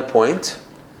down at that point,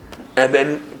 and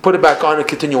then put it back on and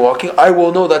continue walking. I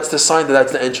will know that's the sign that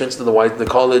that's the entrance to the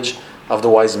college of the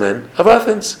wise men of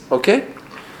Athens. Okay?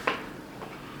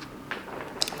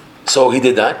 So he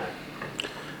did that.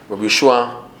 Rabbi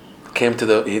Yeshua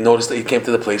he noticed that he came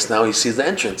to the place. Now he sees the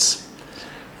entrance.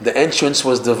 The entrance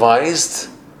was devised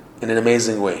in an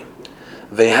amazing way.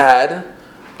 They had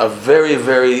a very,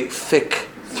 very thick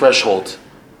threshold,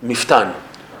 miftan.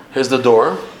 Here's the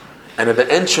door, and at the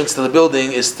entrance to the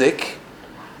building is thick.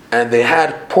 And they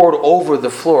had poured over the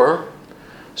floor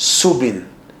subin,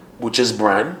 which is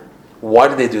bran. Why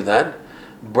did they do that?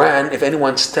 Bran, if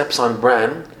anyone steps on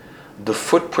bran, the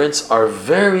footprints are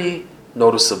very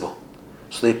noticeable.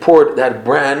 So they had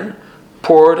bran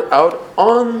poured out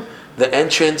on the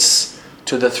entrance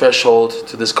to the threshold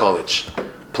to this college.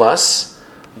 Plus,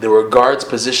 there were guards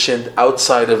positioned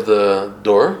outside of the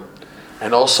door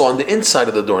and also on the inside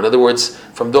of the door. In other words,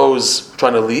 from those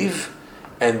trying to leave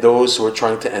and those who were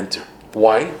trying to enter.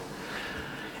 Why?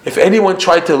 If anyone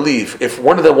tried to leave, if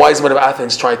one of the wise men of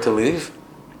Athens tried to leave,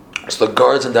 so the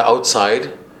guards on the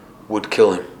outside would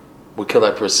kill him, would kill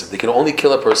that person. They can only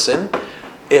kill a person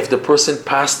if the person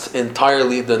passed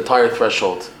entirely the entire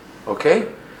threshold. Okay?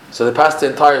 So they passed the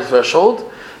entire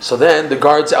threshold, so then the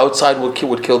guards outside would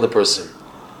kill the person.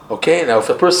 Okay? Now if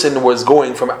the person was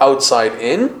going from outside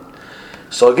in,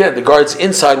 so again, the guards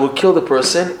inside will kill the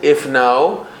person if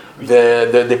now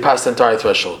they passed the entire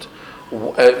threshold.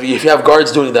 If you have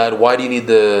guards doing that, why do you need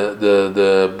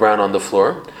the bran on the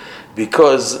floor?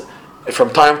 Because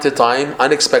from time to time,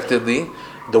 unexpectedly,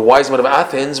 the wise men of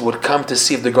Athens would come to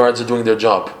see if the guards are doing their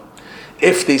job.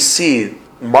 If they see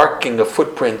marking of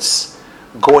footprints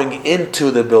going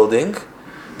into the building,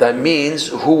 that means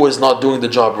who was not doing the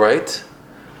job right?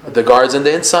 The guards on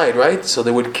the inside, right? So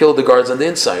they would kill the guards on the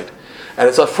inside. And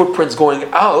it's not footprints going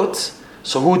out,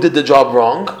 so who did the job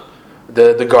wrong?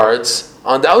 The guards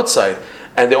on the outside.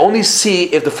 And they only see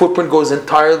if the footprint goes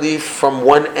entirely from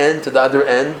one end to the other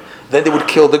end, then they would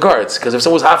kill the guards. Because if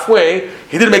someone was halfway,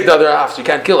 he didn't make the other half, so you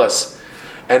can't kill us.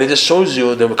 And it just shows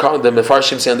you, the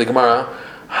Mefarshim say in the Gemara,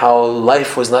 how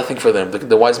life was nothing for them.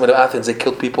 The wise men of Athens, they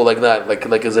killed people like that, like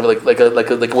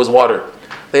it was water.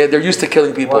 They're used to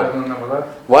killing people.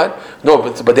 What? No,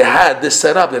 but they had this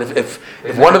set up that if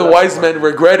one of the wise men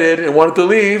regretted and wanted to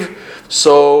leave,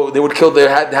 so they would kill. They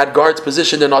had guards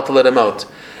positioned there not to let him out.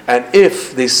 And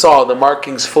if they saw the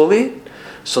markings fully,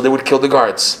 so they would kill the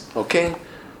guards. Okay.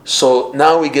 So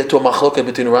now we get to a machloket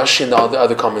between Rashi and all the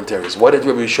other commentaries. What did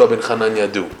Rabbi Yeshua ben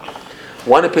Chananya do?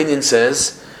 One opinion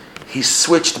says he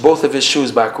switched both of his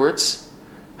shoes backwards.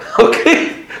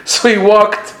 Okay, so he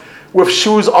walked with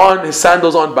shoes on, his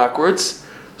sandals on backwards.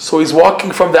 So he's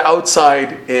walking from the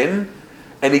outside in,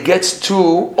 and he gets to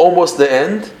almost the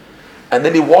end, and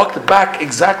then he walked back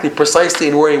exactly, precisely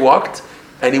in where he walked,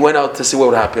 and he went out to see what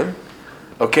would happen.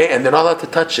 Okay, and they're not allowed to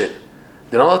touch it.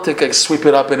 They're not allowed to sweep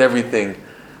it up and everything.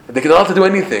 They're not allowed to do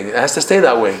anything. It has to stay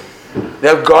that way. They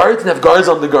have guards, and they have guards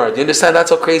on the guard. You understand? That's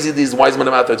how crazy these wise men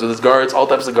of Athens, with these guards, all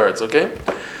types of guards, okay?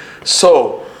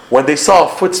 So, when they saw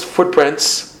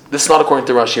footprints, this is not according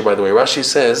to Rashi, by the way. Rashi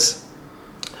says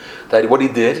that what he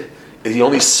did is he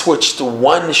only switched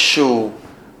one shoe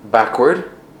backward,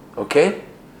 okay?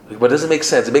 But it doesn't make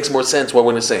sense. It makes more sense what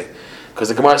we're going to say. Because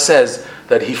the Gemara says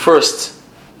that he first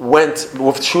went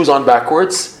with shoes on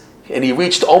backwards, and he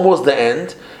reached almost the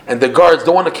end, and the guards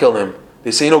don't want to kill him.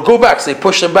 They say, go back. So they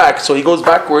push him back. So he goes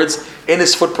backwards in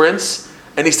his footprints,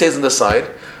 and he stays on the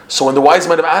side. So when the wise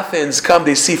men of Athens come,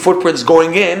 they see footprints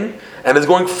going in, and it's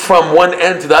going from one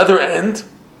end to the other end.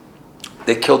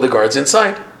 They kill the guards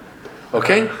inside.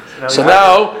 Okay? So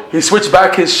now he switched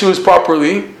back his shoes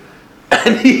properly,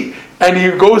 and he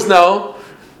goes now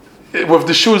with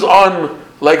the shoes on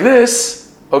like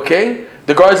this. Okay?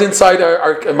 The guards inside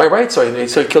are am I right? Sorry,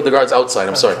 so he killed the guards outside.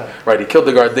 I'm sorry. Right, he killed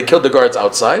the guard. They killed the guards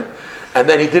outside, and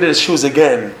then he did his shoes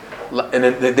again, and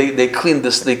then they cleaned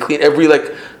this. They clean every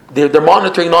they're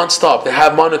monitoring nonstop. They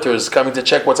have monitors coming to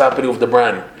check what's happening with the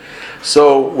bran.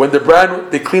 So when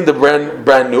they clean the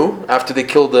brand new after they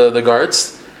kill the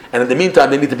guards, and in the meantime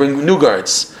they need to bring new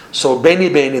guards. So Beni,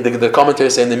 the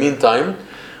commentators say in the meantime,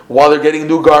 while they're getting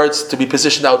new guards to be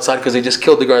positioned outside because they just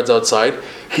killed the guards outside,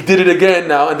 he did it again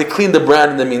now, and they cleaned the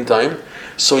brand in the meantime.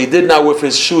 So he did now with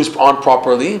his shoes on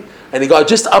properly, and he got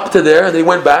just up to there, and they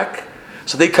went back.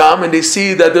 So they come and they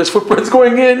see that there's footprints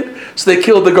going in, so they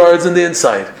killed the guards on the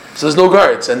inside. So there's no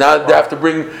guards, and now they have to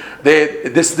bring.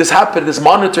 This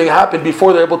monitoring happened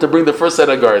before they're able to bring the first set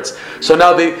of guards. So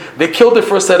now they killed the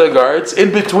first set of guards.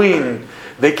 In between,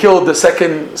 they killed the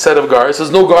second set of guards.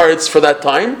 There's no guards for that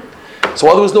time. So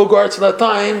while there was no guards for that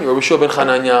time, Rabbi Yeshua ben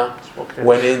Chananya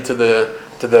went into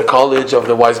the college of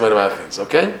the wise men of Athens.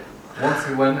 Okay. Once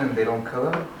he went in, they don't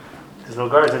kill him. There's no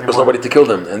guards anymore. There's nobody to kill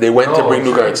them, and they went to bring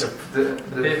new guards.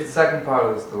 The second part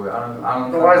of the story. I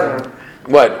don't The wise men.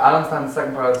 What? I don't understand the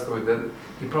second part of the story. That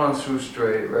he put on his shoes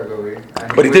straight regularly.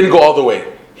 But he didn't go all the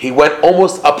way. He went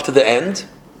almost up to the end,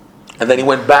 and then he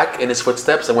went back in his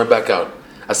footsteps and went back out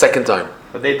a second time.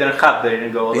 But they didn't cut. They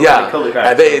didn't go. Yeah, They killed the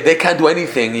guy. and they can't do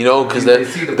anything, because They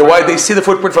see the they see the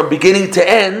footprint from beginning to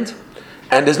end,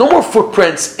 and there's no more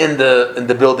footprints in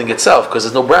the building itself because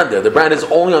there's no brand there. The brand is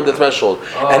only on the threshold,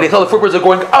 and they tell the footprints are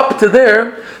going up to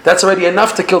there. That's already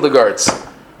enough to kill the guards.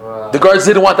 The guards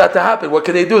didn't want that to happen. What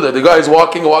can they do? The guy is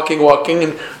walking,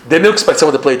 and they didn't expect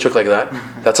someone to play a trick like that.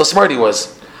 That's how smart he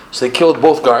was. So they killed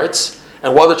both guards,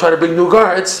 And while they're trying to bring new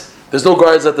guards, there's no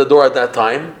guards at the door at that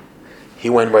time. He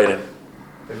went right in.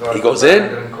 He goes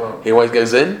in. He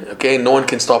goes in. Okay, no one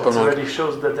can stop him. It already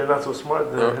shows that they're not so smart.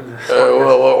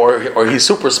 Or he's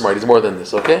super smart. He's more than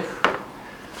this. Okay.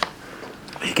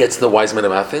 He gets to the wise men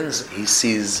of Athens. He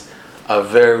sees a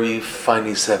very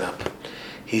funny setup.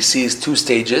 He sees two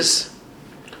stages.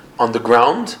 On the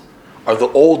ground are the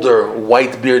older,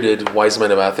 white-bearded wise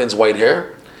men of Athens, white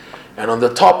hair. And on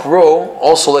the top row,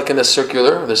 also like in a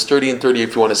circular, there's 30 and 30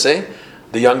 if you want to say,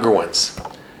 the younger ones.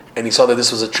 And he saw that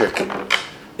this was a trick.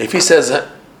 If he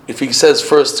says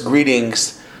first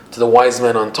greetings to the wise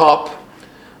men on top,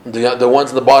 the ones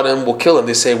at the bottom will kill him.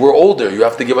 They say, we're older, you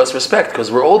have to give us respect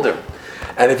because we're older.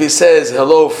 And if he says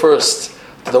hello first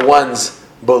to the ones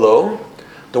below,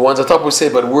 the ones on top will say,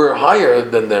 but we're higher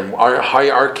than them. Our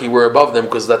hierarchy, we're above them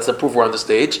because that's the proof we're on the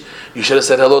stage. You should have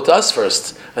said hello to us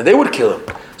first. And they would kill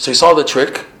him. So he saw the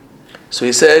trick. So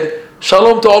he said,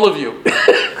 Shalom to all of you.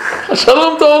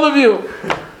 Shalom to all of you.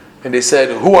 And they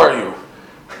said, who are you?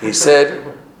 He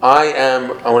said, I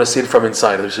want to see it from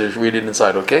inside. Let's just read it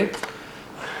inside, okay?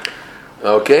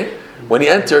 Okay. When he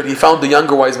entered, he found the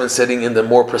younger wise men sitting in the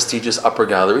more prestigious upper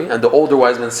gallery and the older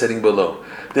wise men sitting below.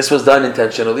 This was done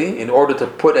intentionally in order to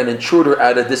put an intruder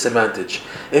at a disadvantage.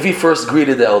 If he first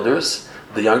greeted the elders,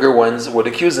 the younger ones would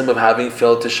accuse him of having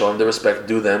failed to show him the respect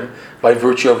due them by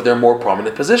virtue of their more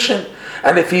prominent position.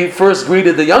 And if he first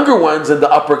greeted the younger ones in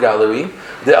the upper gallery,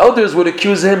 the elders would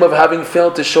accuse him of having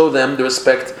failed to show them the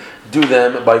respect due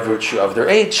them by virtue of their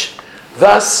age.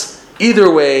 Thus,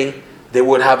 either way, they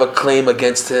would have a claim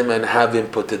against him and have him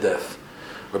put to death.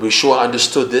 Rabbi Yeshua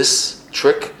understood this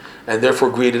trick and therefore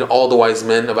greeted all the wise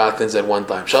men of Athens at one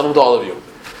time. Shalom to all of you.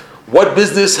 What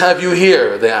business have you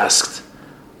here? They asked.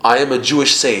 I am a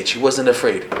Jewish sage. He wasn't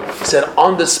afraid. He said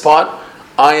on the spot,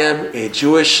 I am a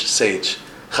Jewish sage.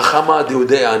 Chachama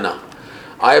deudei ana.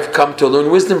 I have come to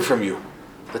learn wisdom from you.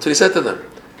 That's what he said to them.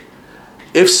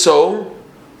 If so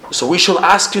we shall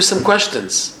ask you some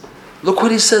questions. Look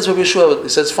what he says, Rabbi Yeshua. He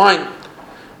says, fine.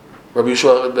 Rabbi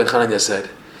Yeshua ben Hanania said,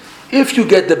 if you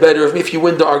get the better of me, if you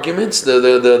win the arguments,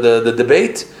 the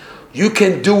debate, you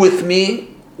can do with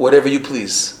me whatever you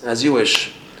please, as you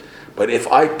wish. But if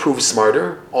I prove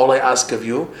smarter, all I ask of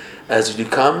you is you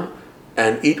come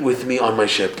and eat with me on my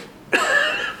ship.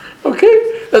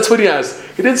 Okay? That's what he asked.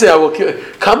 He didn't say, I will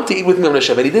come to eat with me on my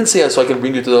ship. And he didn't say, so I can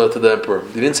bring you to the emperor.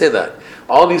 He didn't say that.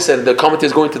 All he said, the commentator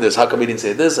is going to this. How come he didn't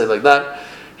say this and like that?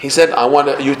 He said, I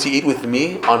want you to eat with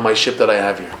me on my ship that I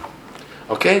have here.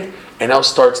 Okay? And now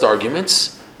starts the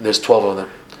arguments. There's 12 of them.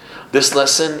 This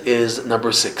lesson is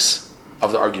number 6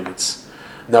 of the arguments.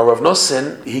 Now Rav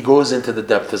Nosson, he goes into the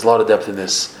depth. There's a lot of depth in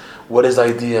this. What is the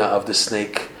idea of the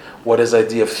snake? What is the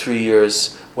idea of 3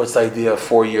 years? What's the idea of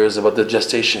 4 years about the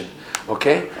gestation?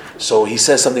 Okay? So he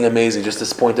says something amazing. Just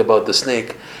this point about the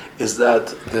snake is that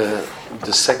the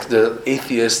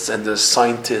atheists and the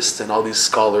scientists and all these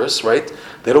scholars, right?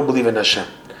 They don't believe in Hashem.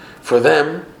 For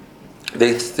them,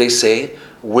 they say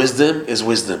wisdom is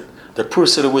wisdom. The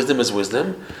pursuit of wisdom is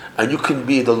wisdom, and you can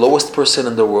be the lowest person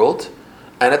in the world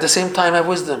and at the same time have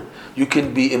wisdom. You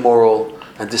can be immoral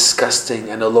and disgusting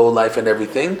and a low life and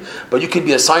everything, but you can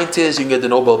be a scientist, you can get the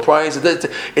Nobel Prize.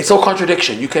 It's no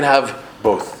contradiction. You can have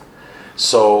both.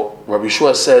 So Rabbi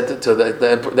Yeshua said to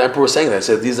the emperor was saying that,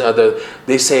 said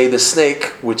they say the snake,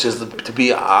 which is to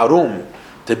be arum,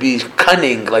 to be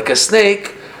cunning like a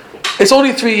snake, it's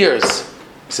only 3 years.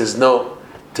 He says no,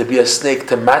 to be a snake,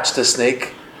 to match the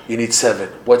snake, you need 7.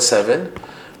 What's 7?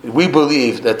 We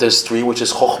believe that there's 3, which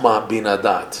is Chokhmah Bina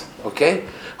Dat. Okay?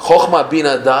 Chokhmah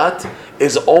Bina Dat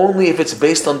is only if it's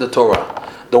based on the Torah.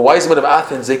 The wise men of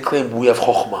Athens, they claim we have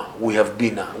Chokhmah, we have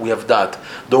Bina, we have Dat.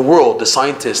 The world, the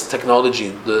scientists, technology,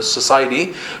 the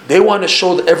society, they want to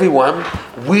show everyone,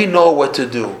 we know what to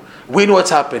do. We know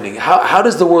what's happening. How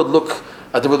does the world look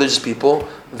at the religious people?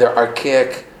 They're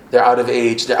archaic, they're out of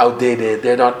age, they're outdated,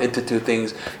 they're not into two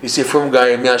things. You see a frum guy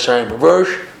in Miashaim,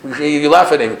 you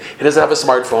laugh at him. He doesn't have a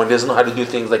smartphone, he doesn't know how to do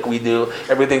things like we do.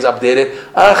 Everything's updated.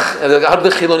 How do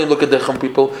the Chilonim look at the Chum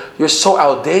people? You're so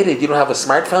outdated, you don't have a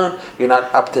smartphone, you're not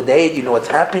up to date, you know what's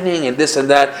happening, and this and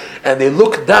that. And they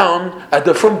look down at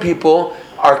the frum people,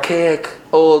 archaic,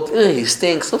 old, he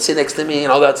stinks, don't sit next to me,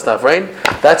 and all that stuff, right?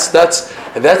 That's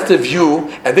the view,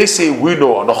 and they say, we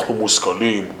know, anachnu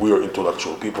muskalim, we are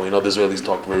intellectual people. You know, the Israelis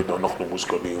talk very, anachnu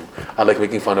muskalim. I like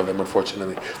making fun of them,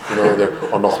 unfortunately. You know, they're,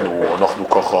 anachnu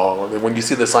kacha. When you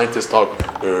see the scientists talk,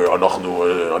 anachnu,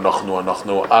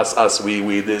 us,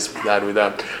 we, this, we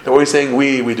that. They're always saying,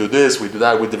 we do this, we do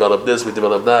that, we develop this, we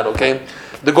develop that, okay?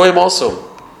 The Goyim also.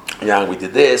 Yeah, we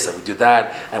did this and we do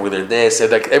that and we learned this.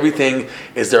 And like everything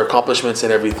is their accomplishments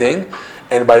and everything.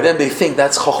 And by them they think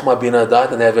that's Chokhmah Bina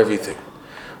Dat and they have everything.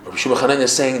 Rabbi Shimon Hanania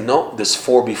is saying, no, there's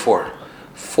 4 before.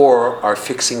 4 are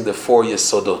fixing the 4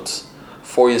 Yesodot.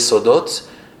 4 Yesodot,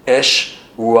 Esh,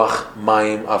 Ruach,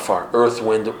 Mayim, Afar. Earth,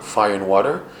 wind, fire, and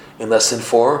water. In lesson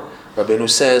 4, Rabbeinu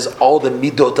says all the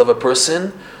midot of a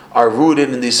person are rooted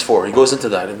in these 4. He goes into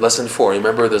that in lesson 4.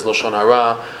 Remember, there's Lashon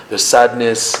Hara, there's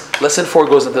sadness. Lesson 4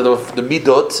 goes into the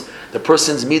midot, the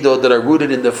person's midot that are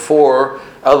rooted in the 4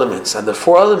 elements. And the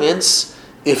 4 elements,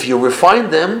 if you refine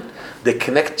them, they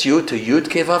connect you to Yud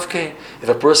Kei Vav Kei. If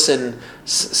a person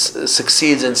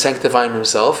succeeds in sanctifying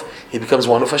himself, he becomes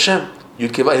one of Hashem.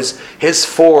 Yud Kei Vav, his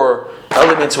 4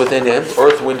 elements within him,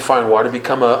 earth, wind, fire, and water,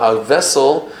 become a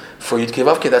vessel for Yud Kei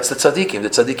Vav Kei. That's the tzaddikim. The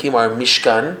tzaddikim are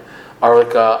mishkan, are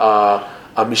like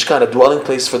a mishkan, a dwelling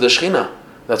place for the Shekhinah.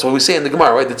 That's what we say in the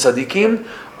Gemara, right? The tzaddikim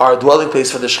are a dwelling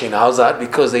place for the Shekhinah. How's that?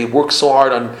 Because they work so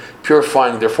hard on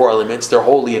purifying their 4 elements. They're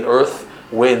holy in earth,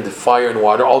 wind, fire, and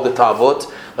water. All the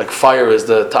ta'avot, like fire is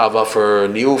the ta'ava for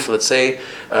niuf, let's say.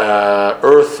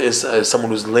 Earth is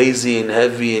someone who's lazy and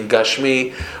heavy and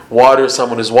gashmi. Water,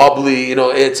 someone who's wobbly.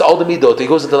 It's all the midot. He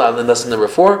goes into that in lesson number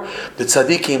 4. The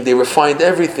tzaddikim, they refined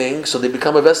everything, so they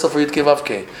become a vessel for Yud Kei Vav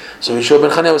Kei. So Yeshua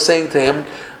ben Chananya was saying to him,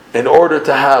 in order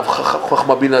to have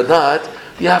Chokhmah Bina Dat,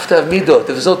 you have to have midot. If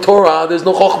there's no Torah, there's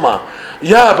no Chokhmah.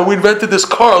 Yeah, but we invented this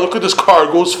car. Look at this car.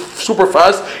 It goes super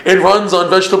fast. It runs on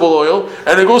vegetable oil,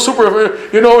 and it goes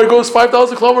it goes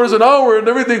 5,000 kilometers an hour and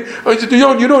everything.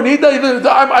 You don't need that.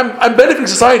 I'm benefiting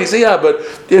society. Say, yeah, but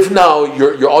if now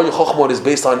your all your chokhmah is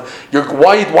based on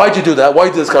why'd you do that? Why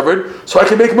you discover it? So I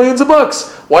can make millions of bucks.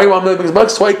 Why do you want millions of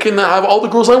bucks? So I can have all the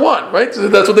girls I want. Right? So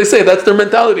that's what they say. That's their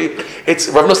mentality. Rav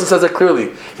Nosson says that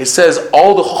clearly. He says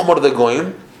all the chokhmah of the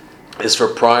goyim is for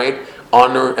pride,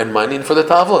 honor, and money, and for the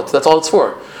ta'avot. That's all it's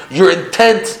for. Your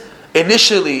intent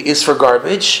initially is for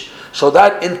garbage, so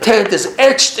that intent is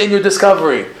etched in your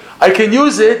discovery. I can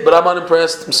use it, but I'm not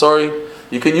impressed. I'm sorry.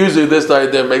 You can use it this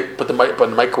night. Put the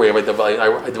microwave. I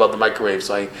developed the microwave,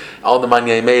 so all the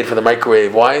money I made for the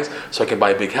microwave. Why? So I can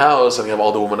buy a big house, I can have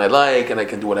all the women I like, and I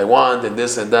can do what I want, and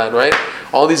this and that. Right?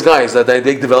 All these guys that they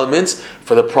make developments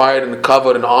for the pride and the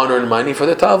kavod and honor and money for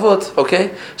the ta'avot.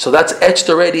 Okay, so that's etched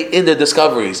already in the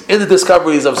discoveries. In the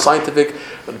discoveries of scientific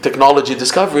technology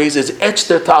discoveries, is etched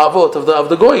their ta'avot of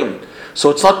the goyim. So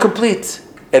it's not complete.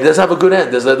 It doesn't have a good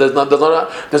end. There's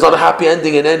not a happy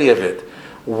ending in any of it.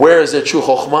 Where is the true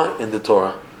chokhmah? In the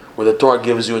Torah, where the Torah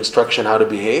gives you instruction how to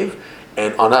behave,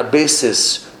 and on that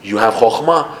basis you have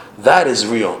chokhmah. That is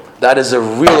real. That is a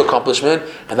real accomplishment,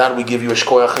 and that we give you a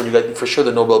shkoyach, and you get for sure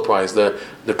the Nobel Prize, the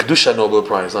Kedusha Nobel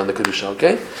Prize on the Kedusha.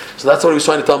 Okay, so that's what he was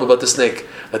trying to tell them about the snake.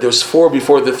 That there was 4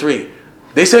 before the 3.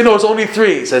 They say no, it's only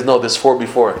 3. He says no, there's 4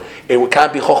 before. It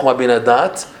can't be chokhmah bina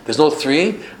dat. There's no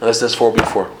 3 unless there's 4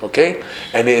 before. Okay,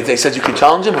 and they said you can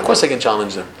challenge him. Of course, I can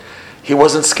challenge him. He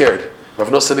wasn't scared. Rav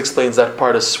Nosson explains that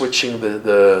part of switching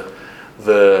the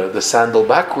sandal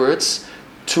backwards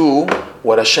to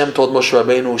what Hashem told Moshe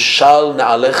Rabbeinu, Shal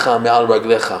na'alecha me'al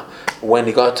raglecha. When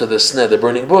he got to the sneh, the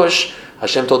burning bush,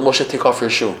 Hashem told Moshe, take off your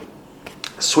shoe.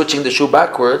 Switching the shoe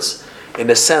backwards, in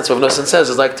a sense, Rav Nosson says,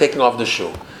 is like taking off the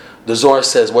shoe. The Zohar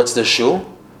says, what's the shoe?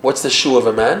 What's the shoe of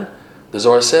a man? The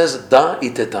Zohar says, da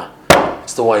iteta.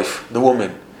 It's the wife, the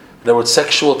woman. In other words,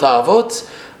 sexual ta'avot.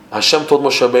 Hashem told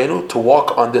Moshe Rabbeinu to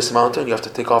walk on this mountain. You have to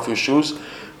take off your shoes.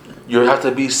 You have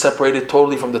to be separated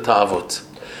totally from the ta'avot.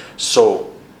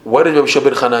 So, what did Rabbi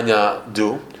Shimon ben Chananya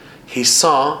do? He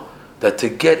saw that to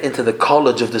get into the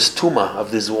college of this Tuma,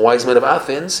 of these wise men of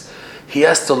Athens, he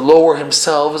has to lower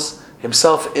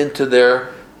himself into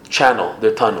their channel,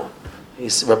 their tunnel.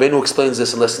 Rabbeinu explains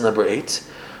this in lesson number 8,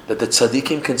 that the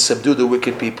tzaddikim can subdue the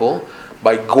wicked people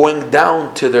by going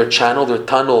down to their channel, their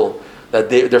tunnel,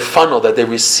 their funnel, that they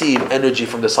receive energy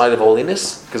from the side of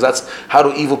holiness, because that's how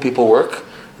do evil people work.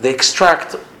 They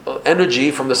extract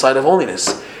energy from the side of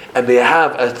holiness, and they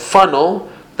have a funnel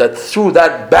that through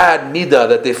that bad midah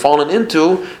that they've fallen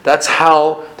into, that's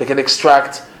how they can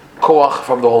extract koach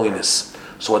from the holiness.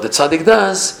 So what the tzaddik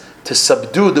does to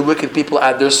subdue the wicked people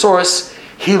at their source,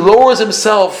 he lowers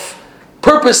himself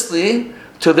purposely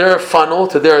to their funnel,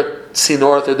 to their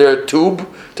sinor, to their tube,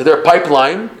 to their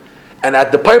pipeline, and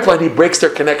at the pipeline he breaks their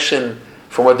connection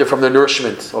from their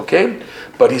nourishment. Okay,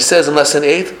 but he says in lesson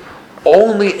 8,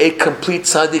 only a complete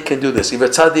tzaddik can do this. If a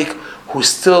tzaddik who's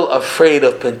still afraid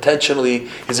of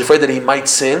he's afraid that he might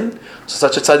sin, so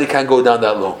such a tzaddik can't go down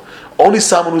that low. Only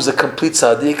someone who's a complete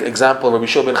tzaddik, example Rabbi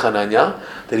Shimon ben Chananya,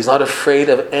 that he's not afraid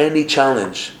of any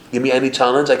challenge. Give me any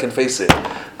challenge, I can face it.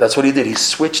 That's what he did. He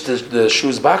switched the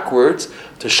shoes backwards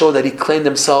to show that he claimed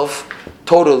himself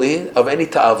totally of any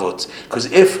ta'avut. Because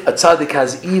if a tzaddik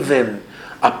has even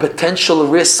a potential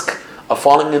risk of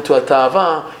falling into a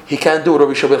ta'ava, he can't do what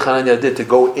Rabbi Shua ben Chananya did to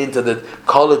go into the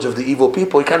college of the evil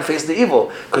people. He can't face the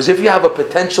evil. Because if you have a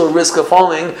potential risk of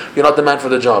falling, you're not the man for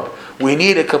the job. We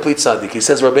need a complete tzaddik. He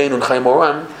says, Rabbeinu Chaim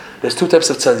Moran, there's two types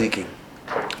of tzaddikim.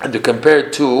 And they're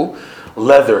compared to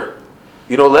leather.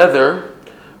 You know leather,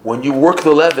 when you work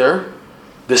the leather,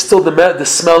 there's still the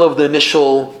smell of the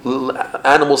initial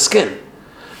animal skin.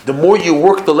 The more you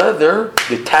work the leather,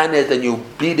 you tan it and you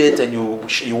beat it and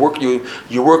you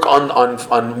work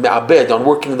on me'abed, on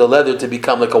working the leather to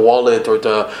become like a wallet or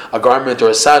a garment or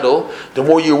a saddle. The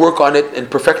more you work on it and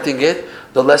perfecting it,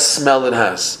 the less smell it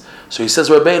has. So he says,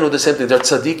 Rabbeinu, the same thing. They're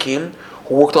tzaddikim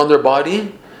who worked on their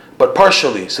body, but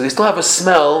partially. So they still have a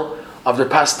smell of their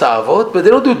past ta'avot, but they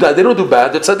don't do that. They don't do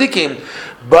bad. They're tzaddikim.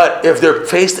 But if they're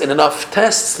faced in enough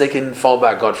tests, they can fall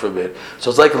back, God forbid. So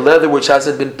it's like leather which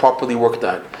hasn't been properly worked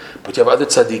on. But you have other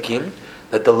tzaddikim,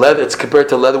 that the leather, it's compared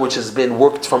to leather which has been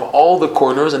worked from all the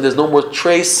corners, and there's no more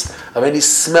trace of any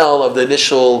smell of the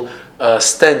initial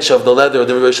stench of the leather,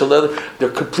 the initial leather. They're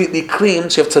completely clean.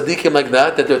 So you have tzaddikim like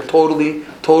that they're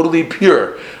totally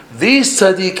pure. These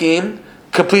tzaddikim,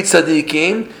 complete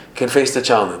tzaddikim, can face the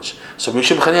challenge. So Rabbi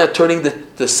Shua ben Chananya turning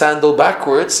the sandal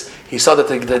backwards, he saw that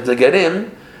to get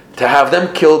in, to have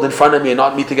them killed in front of me and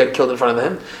not me to get killed in front of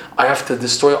them, I have to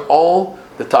destroy all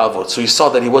the ta'avot. So he saw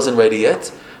that he wasn't ready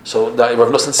yet. So Rav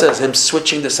Nosson says him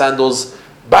switching the sandals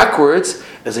backwards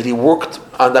is that he worked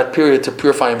on that period to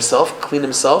purify himself, clean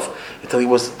himself, until he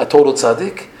was a total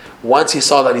tzaddik. Once he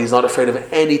saw that he's not afraid of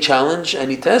any challenge,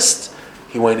 any test,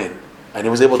 he went in. And he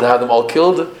was able to have them all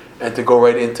killed and to go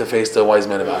right in to face the wise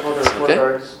men of Athens. Okay?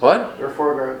 Guards. What? There are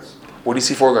 4 guards. What do you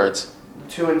see 4 guards?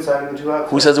 2 inside and 2 outside.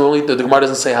 Who says there were only? The Gemara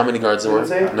doesn't say how many guards there were.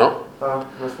 Doesn't say? No.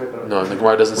 Let's make that up. No, the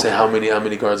Gemara doesn't say how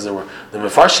many guards there were. The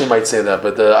Mefarshim might say that,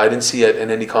 but I didn't see it in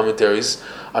any commentaries.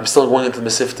 I'm still going into the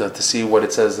Mesifta to see what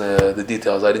it says, the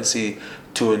details. I didn't see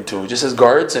 2 and 2. It just says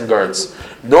guards and guards.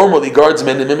 Normally, guards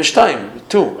mean in Mimishtaim.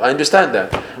 2. I understand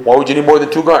that. Why would you need more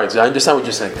than 2 guards? I understand what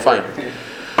you're saying. Fine.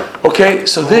 Okay,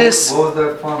 so this... What was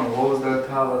their funnel? What was their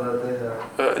tala that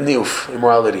they had? Niyuf,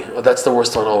 immorality. That's the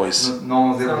worst one always. No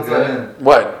one's able to get in.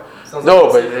 What?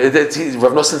 No, but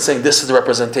Rav Nosson is saying this is the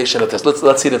representation of this.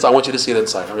 Let's see this. I want you to see it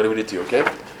inside. I'm going to read it to you, okay?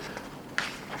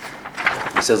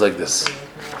 He says like this.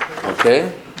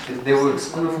 Okay? They were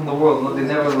excluded from the world. No, they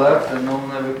never left and no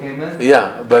one ever came in?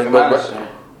 Yeah, but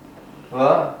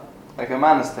What? Like a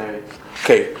monastery.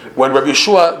 okay, when Rabbi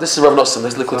Yeshua, this is Rav Nosson,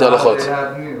 this is Likutei So how Halachot. they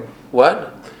have new?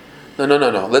 What?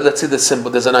 No. Let's see the symbol.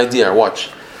 There's an idea. Watch.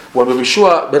 When Rabbi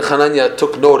Shua ben Chananya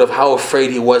took note of how afraid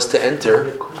he was to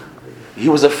enter, he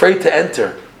was afraid to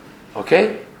enter.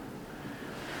 Okay?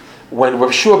 When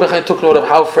Rabbi Shua ben Chananya took note of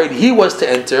how afraid he was to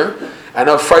enter and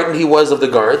how frightened he was of the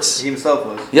guards, He himself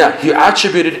was. yeah, he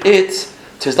attributed it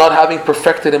to his not having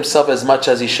perfected himself as much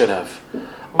as he should have.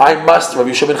 Rabbi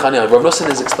Yeshua ben Chananya, Rav Nosson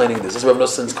is explaining this. This is Rav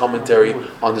Nosson's commentary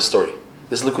on the story.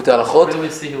 This is Likutei Halachot. Where do we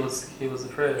see he was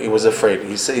afraid? He was afraid.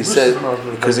 He said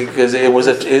because it was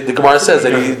the Gemara says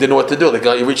that he didn't know what to do.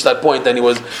 He reached that point and he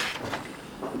was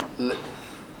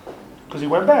Because he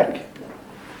went back.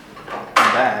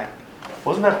 Back.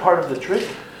 Wasn't that part of the trick?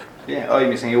 Yeah. Oh,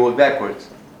 you're saying he walked backwards.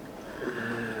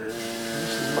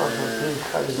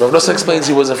 Rav Nosson explains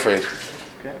he was afraid.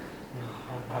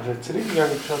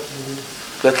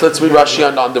 Let's read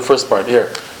Rashi on the first part here.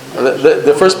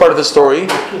 The first part of the story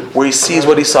where he sees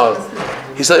what he saw.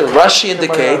 He said Rashi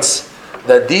indicates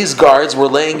that these guards were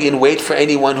laying in wait for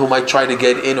anyone who might try to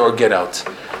get in or get out.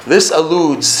 This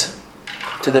alludes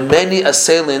to the many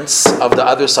assailants of the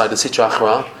other side, the Sitra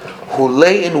Achra, who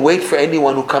lay in wait for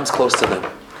anyone who comes close to them.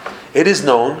 It is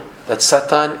known that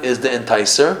Satan is the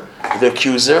enticer, the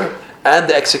accuser, and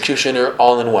the executioner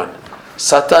all in one.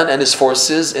 Satan and his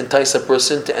forces entice a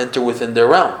person to enter within their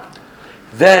realm.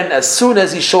 Then, as soon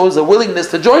as he shows a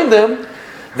willingness to join them,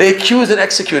 they accuse and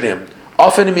execute him,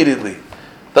 often immediately.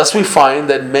 Thus we find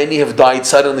that many have died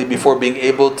suddenly before being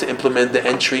able to implement the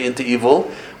entry into evil,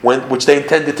 which they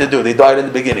intended to do. They died in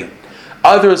the beginning.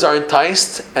 Others are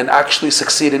enticed and actually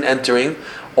succeed in entering,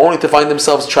 only to find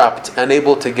themselves trapped,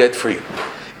 unable to get free.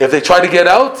 If they try to get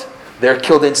out, they are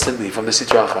killed instantly from the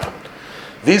Sitra Achra.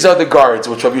 These are the guards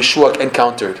which Rabbi Yeshua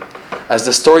encountered. As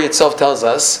the story itself tells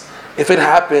us, if it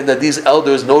happened that these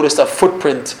elders noticed a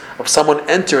footprint of someone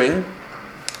entering,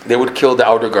 they would kill the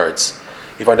outer guards.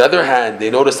 If on the other hand, they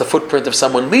noticed a footprint of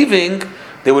someone leaving,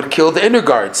 they would kill the inner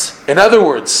guards. In other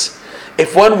words,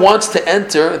 if one wants to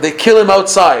enter, they kill him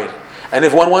outside. And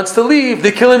if one wants to leave,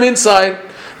 they kill him inside.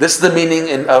 This is the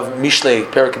meaning of Mishlei,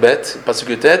 Perak Bet,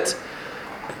 Pasuk Yutet.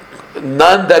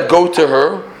 None that go to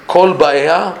her Kol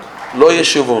ba'eha lo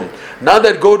yeshuvun. Now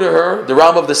that go to her, the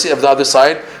realm of the sea of the other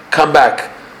side, come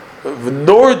back.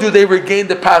 Nor do they regain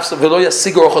the paths of Velo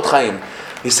yasigu orchot chaim.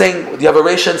 He's saying you have a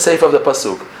ration safe of the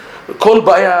pasuk. Kol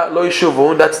ba'eha lo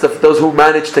yeshuvun. That's those who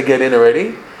managed to get in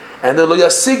already, and then lo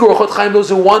yasigu orchot chaim, those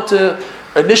who want to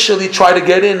initially try to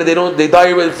get in and they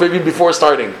die even before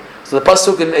starting. So the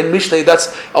pasuk in Mishnah,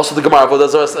 that's also the Gemara Avodah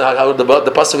Zarah.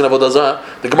 The pasuk in Avodah Zarah,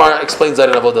 the Gemara explains that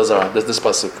in Avodah Zarah. This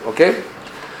pasuk, okay?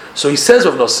 So he says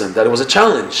Rav Nosson that it was a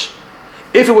challenge.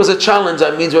 If it was a challenge,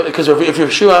 that means because if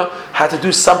Yeshua had to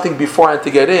do something beforehand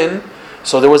to get in,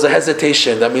 so there was a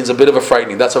hesitation. That means a bit of a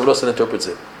frightening. That's how Rav Nosson interprets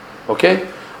it. Okay?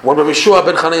 When Rabbi Yeshua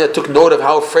ben Chananya took note of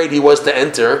how afraid he was to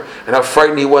enter and how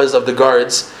frightened he was of the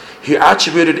guards, he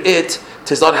attributed it to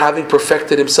his not having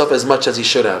perfected himself as much as he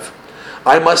should have.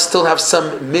 I must still have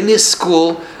some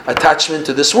minuscule attachment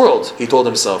to this world, he told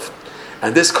himself.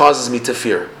 And this causes me to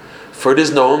fear. For it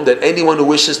is known that anyone who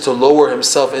wishes to lower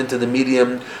himself into the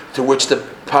medium to which the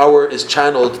power is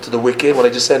channeled to the wicked, what I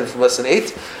just said from lesson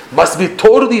 8, must be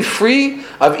totally free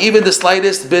of even the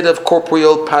slightest bit of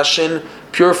corporeal passion,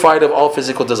 purified of all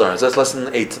physical desires. That's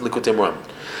lesson 8, Likutei Moharan.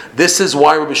 This is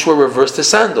why Rabbi Shua reversed his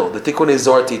sandal. The Tikkunei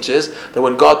Zohar teaches that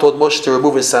when God told Moshe to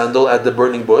remove his sandal at the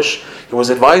burning bush, he was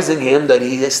advising him that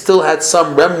he still had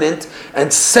some remnant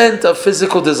and scent of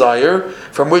physical desire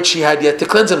from which he had yet to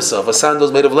cleanse himself. A sandal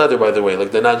is made of leather, by the way,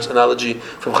 like the analogy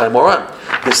from Chaim Moran.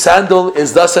 The sandal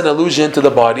is thus an allusion to the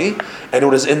body, and it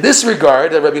was in this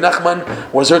regard that Rabbi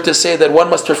Nachman was heard to say that one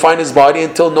must refine his body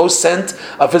until no scent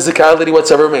of physicality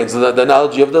whatsoever remains. The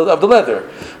analogy of the leather.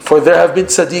 For there have been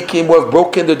tzaddikim who have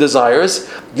broken their desires,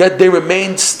 yet they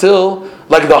remain still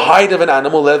like the hide of an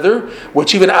animal, leather,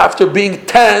 which even after being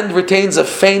tanned retains a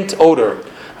faint odor.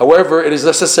 However, it is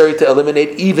necessary to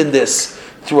eliminate even this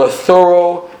through a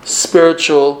thorough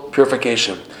spiritual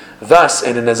purification. Thus,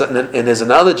 in his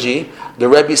analogy, the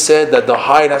Rebbe said that the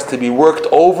hide has to be worked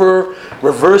over,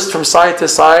 reversed from side to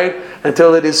side,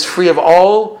 until it is free of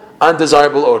all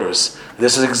undesirable odors.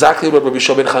 This is exactly what Rabbi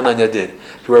Shua ben Chananya did.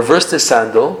 He reversed his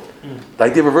sandal. The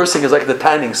idea of reversing is like the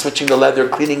tanning, switching the leather,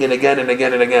 cleaning it again and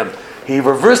again and again. He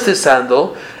reversed his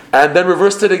sandal and then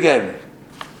reversed it again.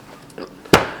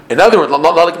 In other words, not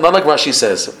like Rashi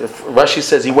says. If Rashi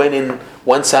says he went in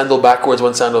one sandal backwards,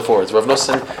 one sandal forwards. Rav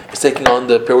Nosson is taking on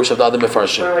the Perush of the other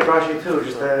Mefarshim. Kind of like Rashi too,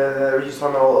 just just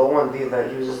on the one deal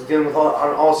that he was just dealing with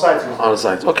on all sides. On all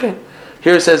sides, okay.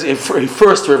 Here it says he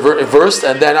first reversed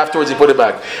and then afterwards he put it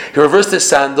back. He reversed his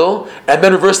sandal and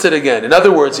then reversed it again. In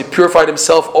other words, he purified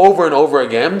himself over and over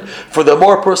again. For the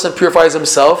more a person purifies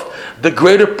himself, the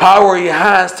greater power he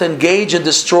has to engage and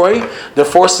destroy the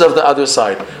forces of the other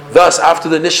side. Thus, after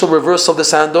the initial reversal of the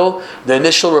sandal, the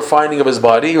initial refining of his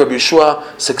body, Rabbi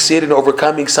Yeshua succeeded in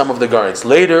overcoming some of the guards.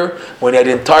 Later, when he had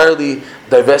entirely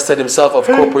divested himself of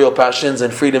corporeal passions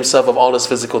and freed himself of all his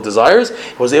physical desires,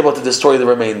 he was able to destroy the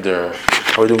remainder.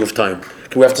 How are we doing with time?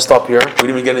 We have to stop here. We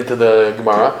didn't even get into the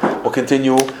Gemara. We'll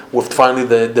continue with finally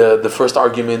the first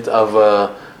argument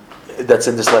of that's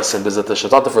in this lesson. It's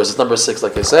not the first, it's number 6,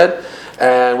 like I said.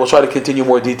 And we'll try to continue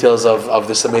more details of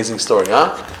this amazing story.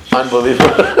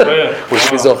 Unbelievable. We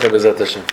should be Zocher, B'ezrat Hashem.